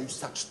you say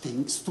such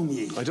things to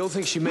me? I don't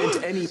think she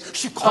meant any...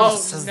 She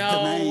curses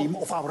the name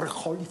of our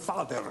Holy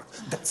Father,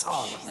 the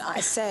Tsar. I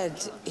said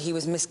he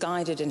was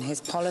misguided in his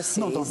policies.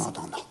 No.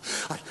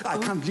 I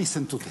can't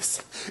listen to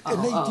this.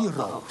 Lady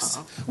Rose,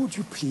 would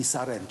you please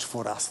arrange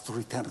for us to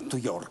return to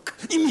York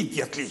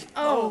immediately?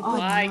 Oh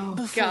my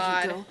Before you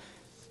God. go,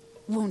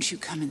 won't you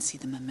come and see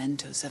the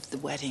mementos of the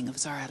wedding of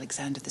Tsar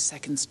Alexander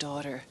II's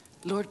daughter?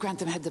 Lord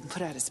Grantham had them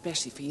put out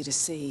especially for you to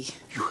see.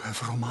 You have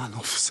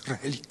Romanov's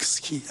relics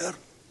here.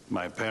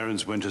 My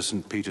parents went to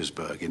St.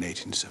 Petersburg in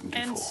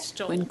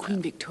 1874. When Queen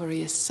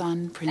Victoria's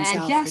son, Prince And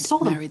Alfred, yes,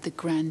 sold them. married the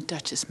Grand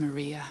Duchess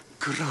Maria.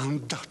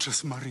 Grand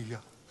Duchess Maria.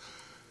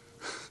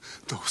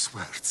 Those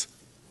words,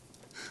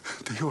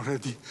 they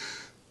already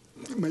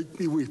make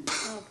me weep.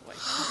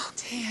 Oh,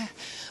 dear.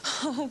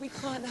 Oh, we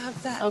can't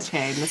have that.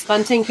 Okay, Miss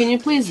Bunting, can you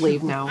please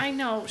leave now? I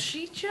know,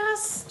 she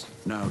just...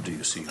 Now do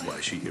you see why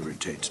she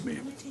irritates me?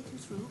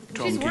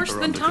 She's keep worse her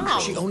than under Tom. control.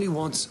 She only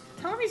wants...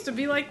 Tom used to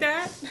be like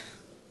that.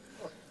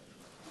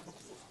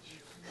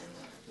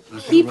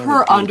 Keep Rather her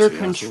guilty. under I thought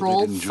control.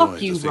 they'd enjoy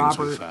Fuck you, the things we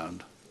Robert.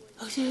 found.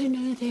 Oh,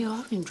 no, they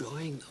are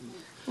enjoying them.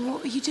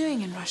 What were you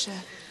doing in Russia?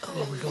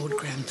 Oh, Lord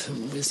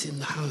Grantham was in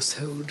the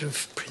household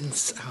of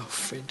Prince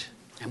Alfred,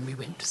 and we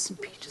went to St.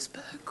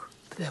 Petersburg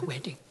for their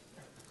wedding.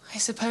 I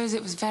suppose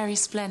it was very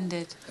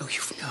splendid. Oh,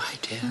 you've no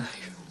idea.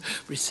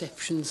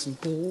 Receptions and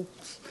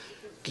balls,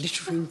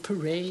 glittering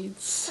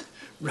parades,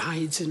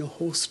 rides in a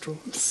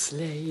horse-drawn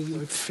sleigh,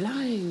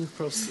 flying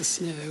across the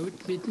snow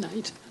at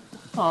midnight.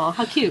 Aw,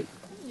 how cute.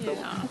 Yeah.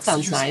 That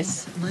sounds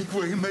nice. Make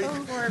way, make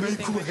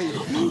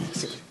way.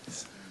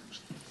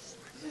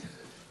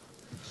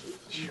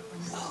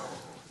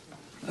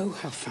 Oh,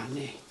 how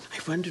funny. I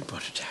wondered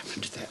what had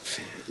happened to that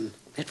fan.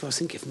 It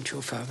wasn't given to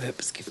your father, it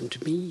was given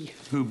to me.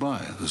 Who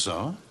by? The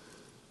Tsar?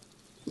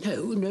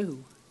 No,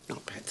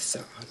 not by the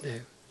Tsar,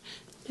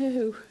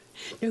 no.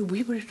 No,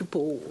 we were at a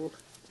ball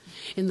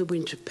in the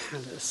Winter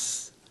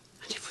Palace,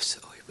 and it was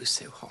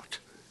so hot.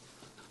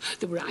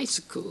 There were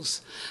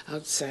icicles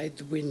outside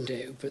the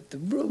window, but the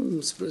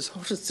rooms were as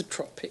hot as the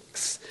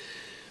tropics.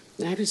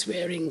 I was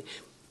wearing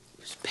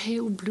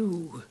pale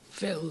blue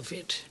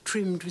velvet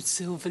trimmed with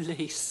silver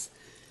lace.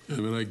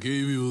 And when I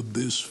gave you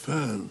this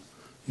fan,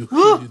 you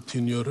hid it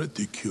in your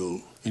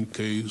reticule in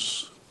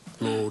case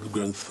Lord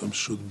Grantham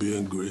should be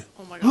angry.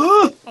 Oh my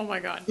god. Oh my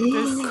god.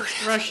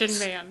 This Russian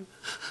man.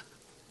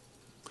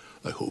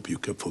 I hope you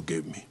can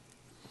forgive me.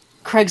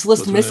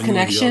 Craigslist but misconnection. When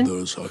I knew the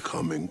others are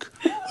coming,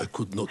 I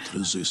could not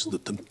resist the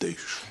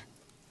temptation.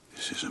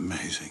 This is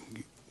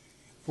amazing.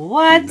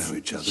 What? You know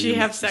each other. Did she You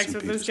have met sex in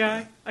with St. this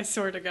guy? I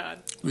swear to God.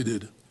 We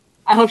did.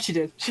 I hope she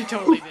did. She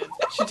totally did.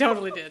 She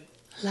totally did.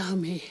 Allow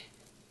me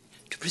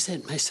to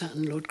present my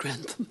son, Lord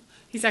Grantham.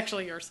 He's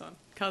actually your son,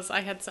 because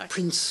I had sex.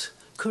 Prince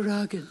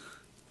Kuragin.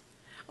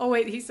 Oh,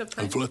 wait, he's a A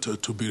prince. letter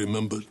to be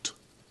remembered.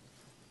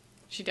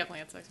 She definitely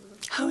had sex with him.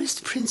 How is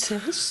the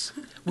princess?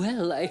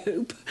 Well, I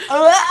hope.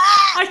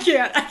 I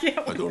can't.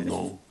 I don't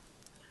know.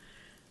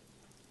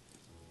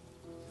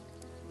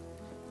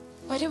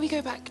 Why don't we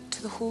go back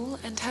to the hall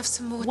and have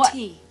some more What?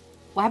 tea?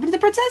 What happened to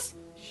the princess?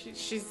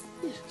 She's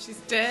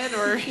dead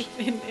or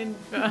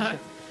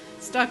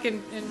stuck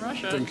in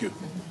Russia. Thank you.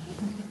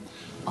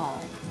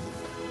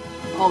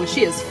 Oh,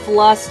 she is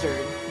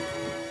flustered.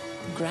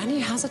 Granny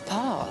has a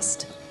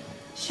past.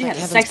 She Thank had a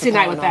heavens sexy Papa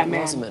night with and that Aunt man.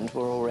 Rosamond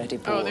were already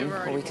born, Oh, they were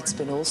already or we could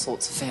spin all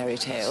sorts of fairy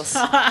tales.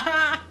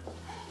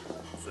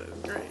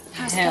 Great.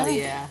 Hell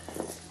yeah.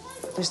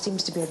 There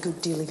seems to be a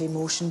good deal of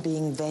emotion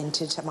being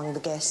vented among the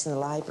guests in the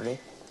library.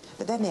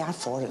 But then they are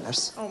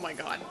foreigners. Oh my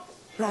god.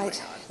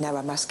 Right, now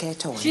I must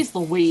get on. She's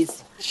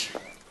Louise.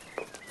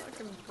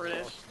 Fucking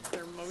British.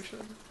 Their emotion.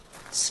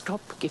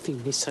 Stop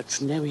giving me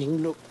such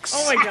knowing looks.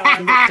 Oh my God.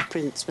 I met the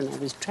prince when I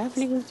was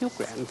travelling with your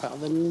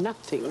grandfather.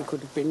 Nothing could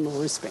have been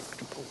more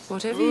respectable.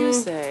 Whatever you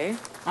say.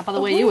 Not by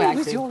the way you Away acted.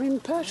 with your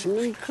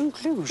impertinent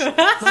conclusion.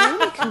 My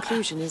only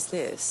conclusion is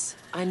this.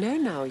 I know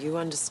now you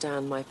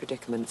understand my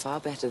predicament far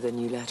better than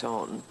you let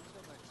on.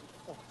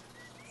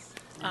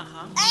 Of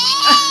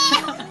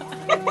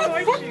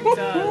course she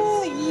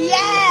does.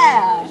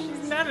 Yeah!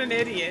 She's not an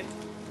idiot.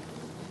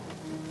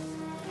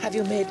 Have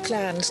you made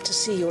plans to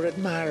see your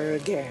admirer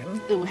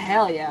again? Ooh,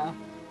 hell yeah.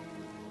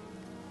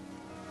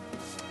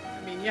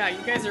 I mean, yeah,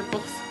 you guys are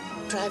both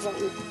Drive on.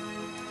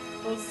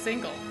 both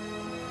single.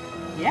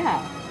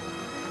 Yeah.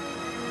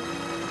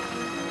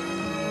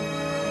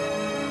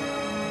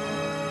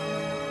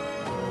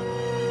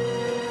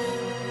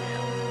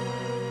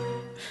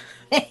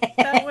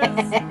 That was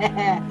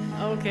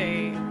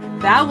okay.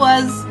 That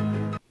was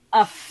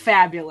a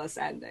fabulous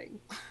ending.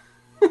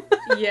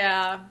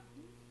 Yeah.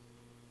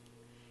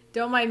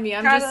 Don't mind me.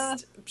 I'm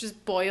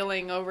just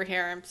boiling over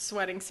here. I'm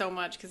sweating so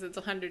much because it's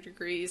 100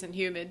 degrees and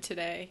humid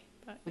today.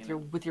 But,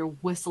 With your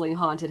whistling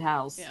haunted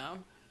house. yeah.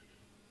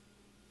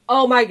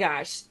 Oh my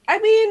gosh. I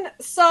mean,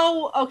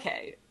 so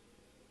okay.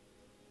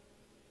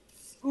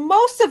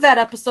 Most of that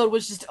episode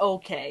was just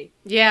okay.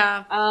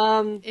 Yeah.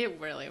 It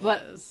really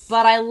was.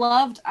 But I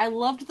loved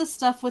the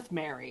stuff with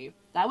Mary.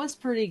 That was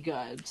pretty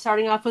good.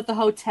 Starting off with the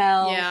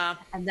hotel. Yeah.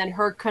 And then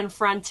her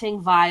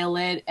confronting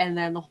Violet, and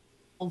then the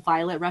whole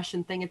Violet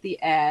Russian thing at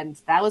the end.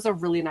 That was a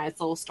really nice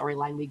little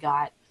storyline we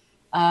got.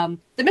 The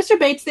Mr.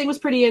 Bates thing was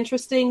pretty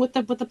interesting with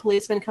the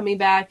policeman coming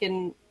back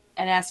and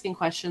asking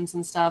questions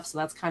and stuff. So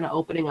that's kind of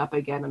opening up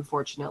again,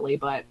 unfortunately.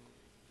 But,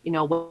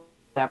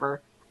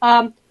 whatever. You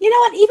know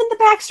what? Even the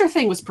Baxter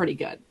thing was pretty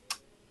good.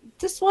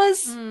 This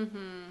was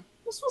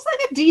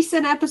like a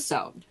decent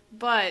episode.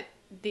 But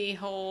the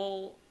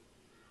whole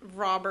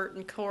Robert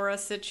and Cora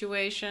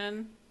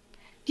situation.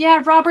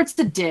 Yeah, Robert's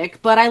the dick,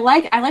 but I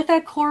like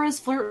that Cora's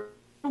flirting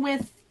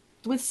with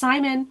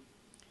Simon.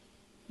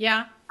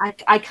 Yeah.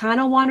 I kind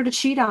of want her to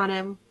cheat on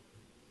him.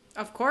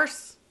 Of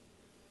course.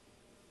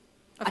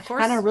 I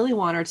kind of really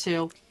want her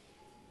to.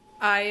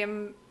 I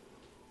am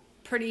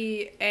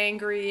pretty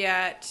angry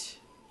at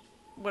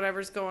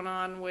whatever's going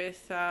on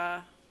with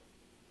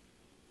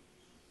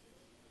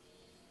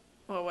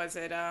what was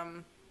it?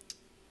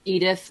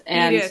 Edith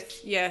and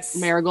yes.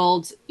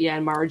 Marigold, yeah,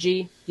 and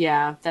Margie.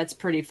 Yeah, that's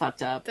pretty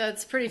fucked up.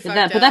 That's pretty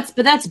fucked up.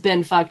 But that's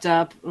been fucked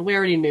up. We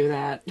already knew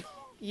that.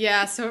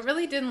 Yeah, so it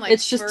really didn't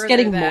it's just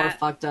getting more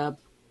fucked up.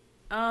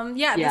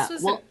 This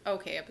was an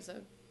okay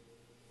episode.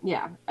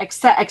 Yeah,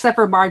 except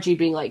for Margie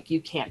being like,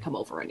 you can't come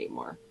over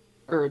anymore.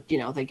 Or,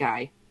 the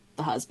guy,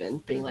 the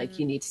husband, being like,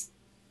 you need to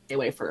stay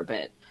away for a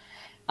bit.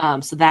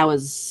 So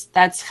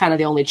that's kind of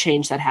the only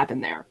change that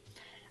happened there.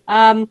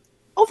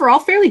 Overall,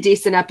 fairly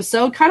decent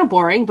episode. Kind of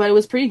boring, but it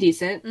was pretty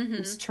decent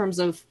in terms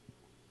of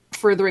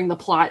furthering the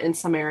plot in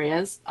some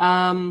areas.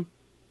 I'm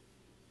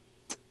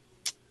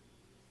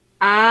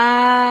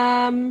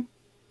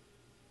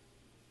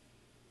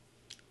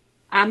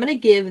gonna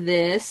give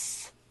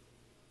this.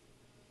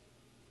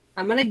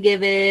 I'm gonna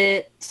give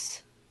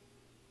it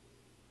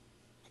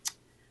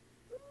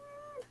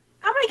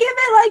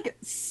like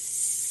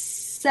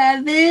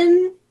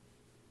 7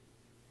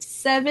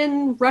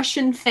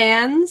 Russian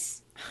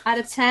fans out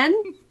of 10.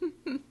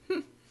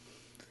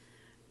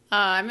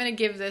 I'm gonna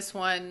give this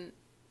one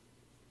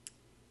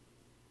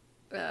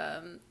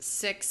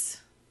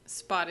 6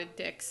 spotted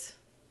dicks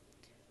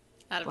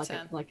out of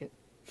 10. Like it.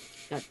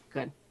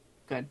 Good.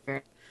 Very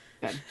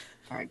good.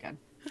 Very good.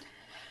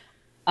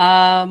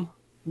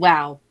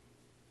 Wow.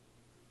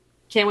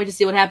 Can't wait to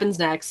see what happens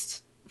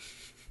next.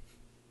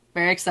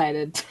 Very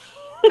excited.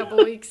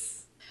 Couple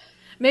weeks.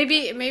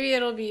 Maybe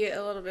it'll be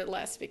a little bit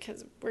less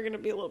because we're going to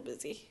be a little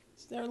busy.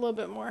 So a little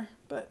bit more,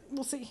 but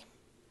we'll see.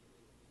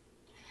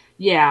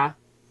 Yeah.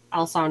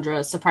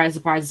 Alessandra, surprise,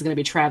 surprise, is going to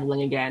be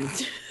traveling again.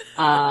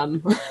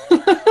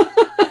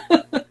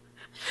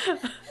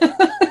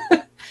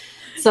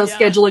 So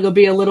scheduling will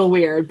be a little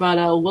weird, but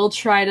we'll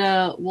try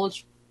to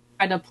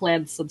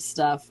plan some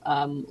stuff.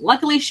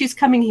 Luckily, she's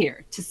coming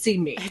here to see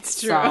me.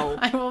 It's true. So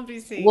I won't be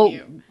seeing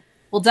you.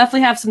 We'll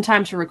definitely have some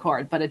time to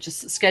record, but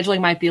scheduling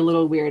might be a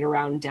little weird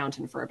around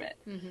Downton for a bit.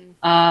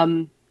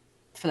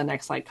 For the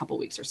next couple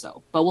weeks or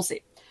so, but we'll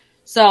see.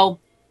 So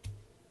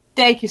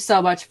thank you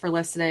so much for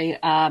listening.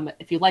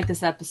 If you like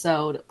this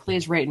episode,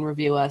 please rate and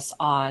review us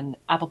on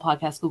Apple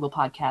Podcasts, Google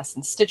Podcasts,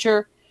 and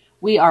Stitcher.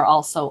 We are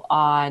also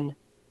on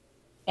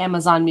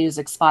Amazon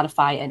Music,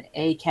 Spotify, and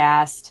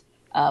Acast.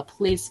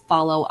 Please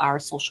follow our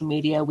social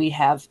media. We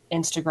have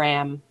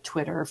Instagram,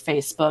 Twitter,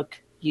 Facebook,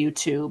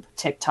 YouTube,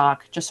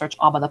 TikTok. Just search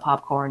All by the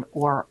Popcorn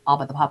or All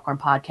by the Popcorn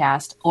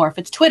Podcast. Or if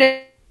it's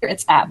Twitter,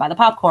 it's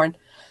 @bythepopcorn.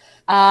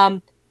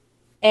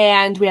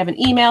 And we have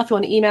an email. If you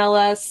want to email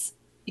us,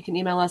 you can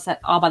email us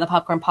at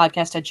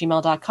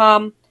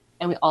allbythepopcornpodcast@gmail.com.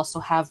 And we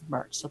also have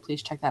merch, so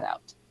please check that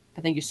out.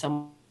 But thank you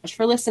so much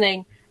for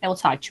listening, and we'll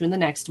talk to you in the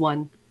next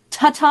one.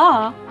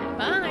 Ta-ta!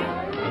 Bye!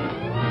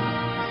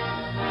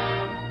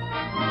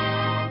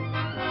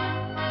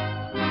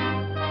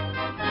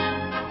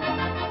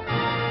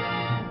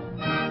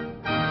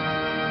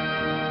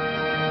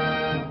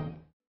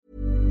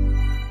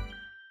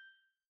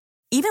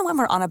 Even when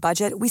we're on a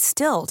budget, we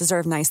still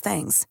deserve nice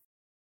things.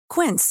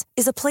 Quince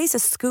is a place to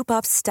scoop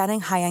up stunning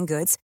high-end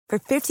goods for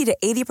 50 to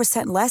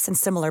 80% less than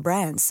similar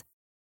brands.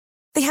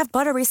 They have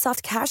buttery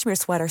soft cashmere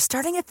sweaters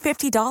starting at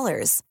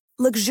 $50,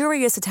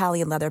 luxurious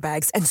Italian leather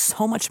bags, and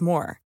so much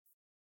more.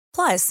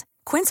 Plus,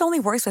 Quince only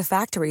works with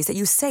factories that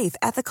use safe,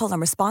 ethical, and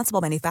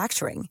responsible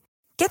manufacturing.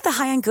 Get the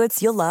high-end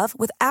goods you'll love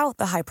without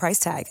the high price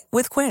tag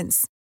with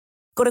Quince.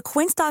 Go to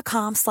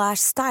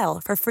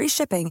quince.com/style for free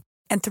shipping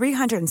and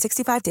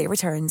 365-day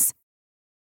returns.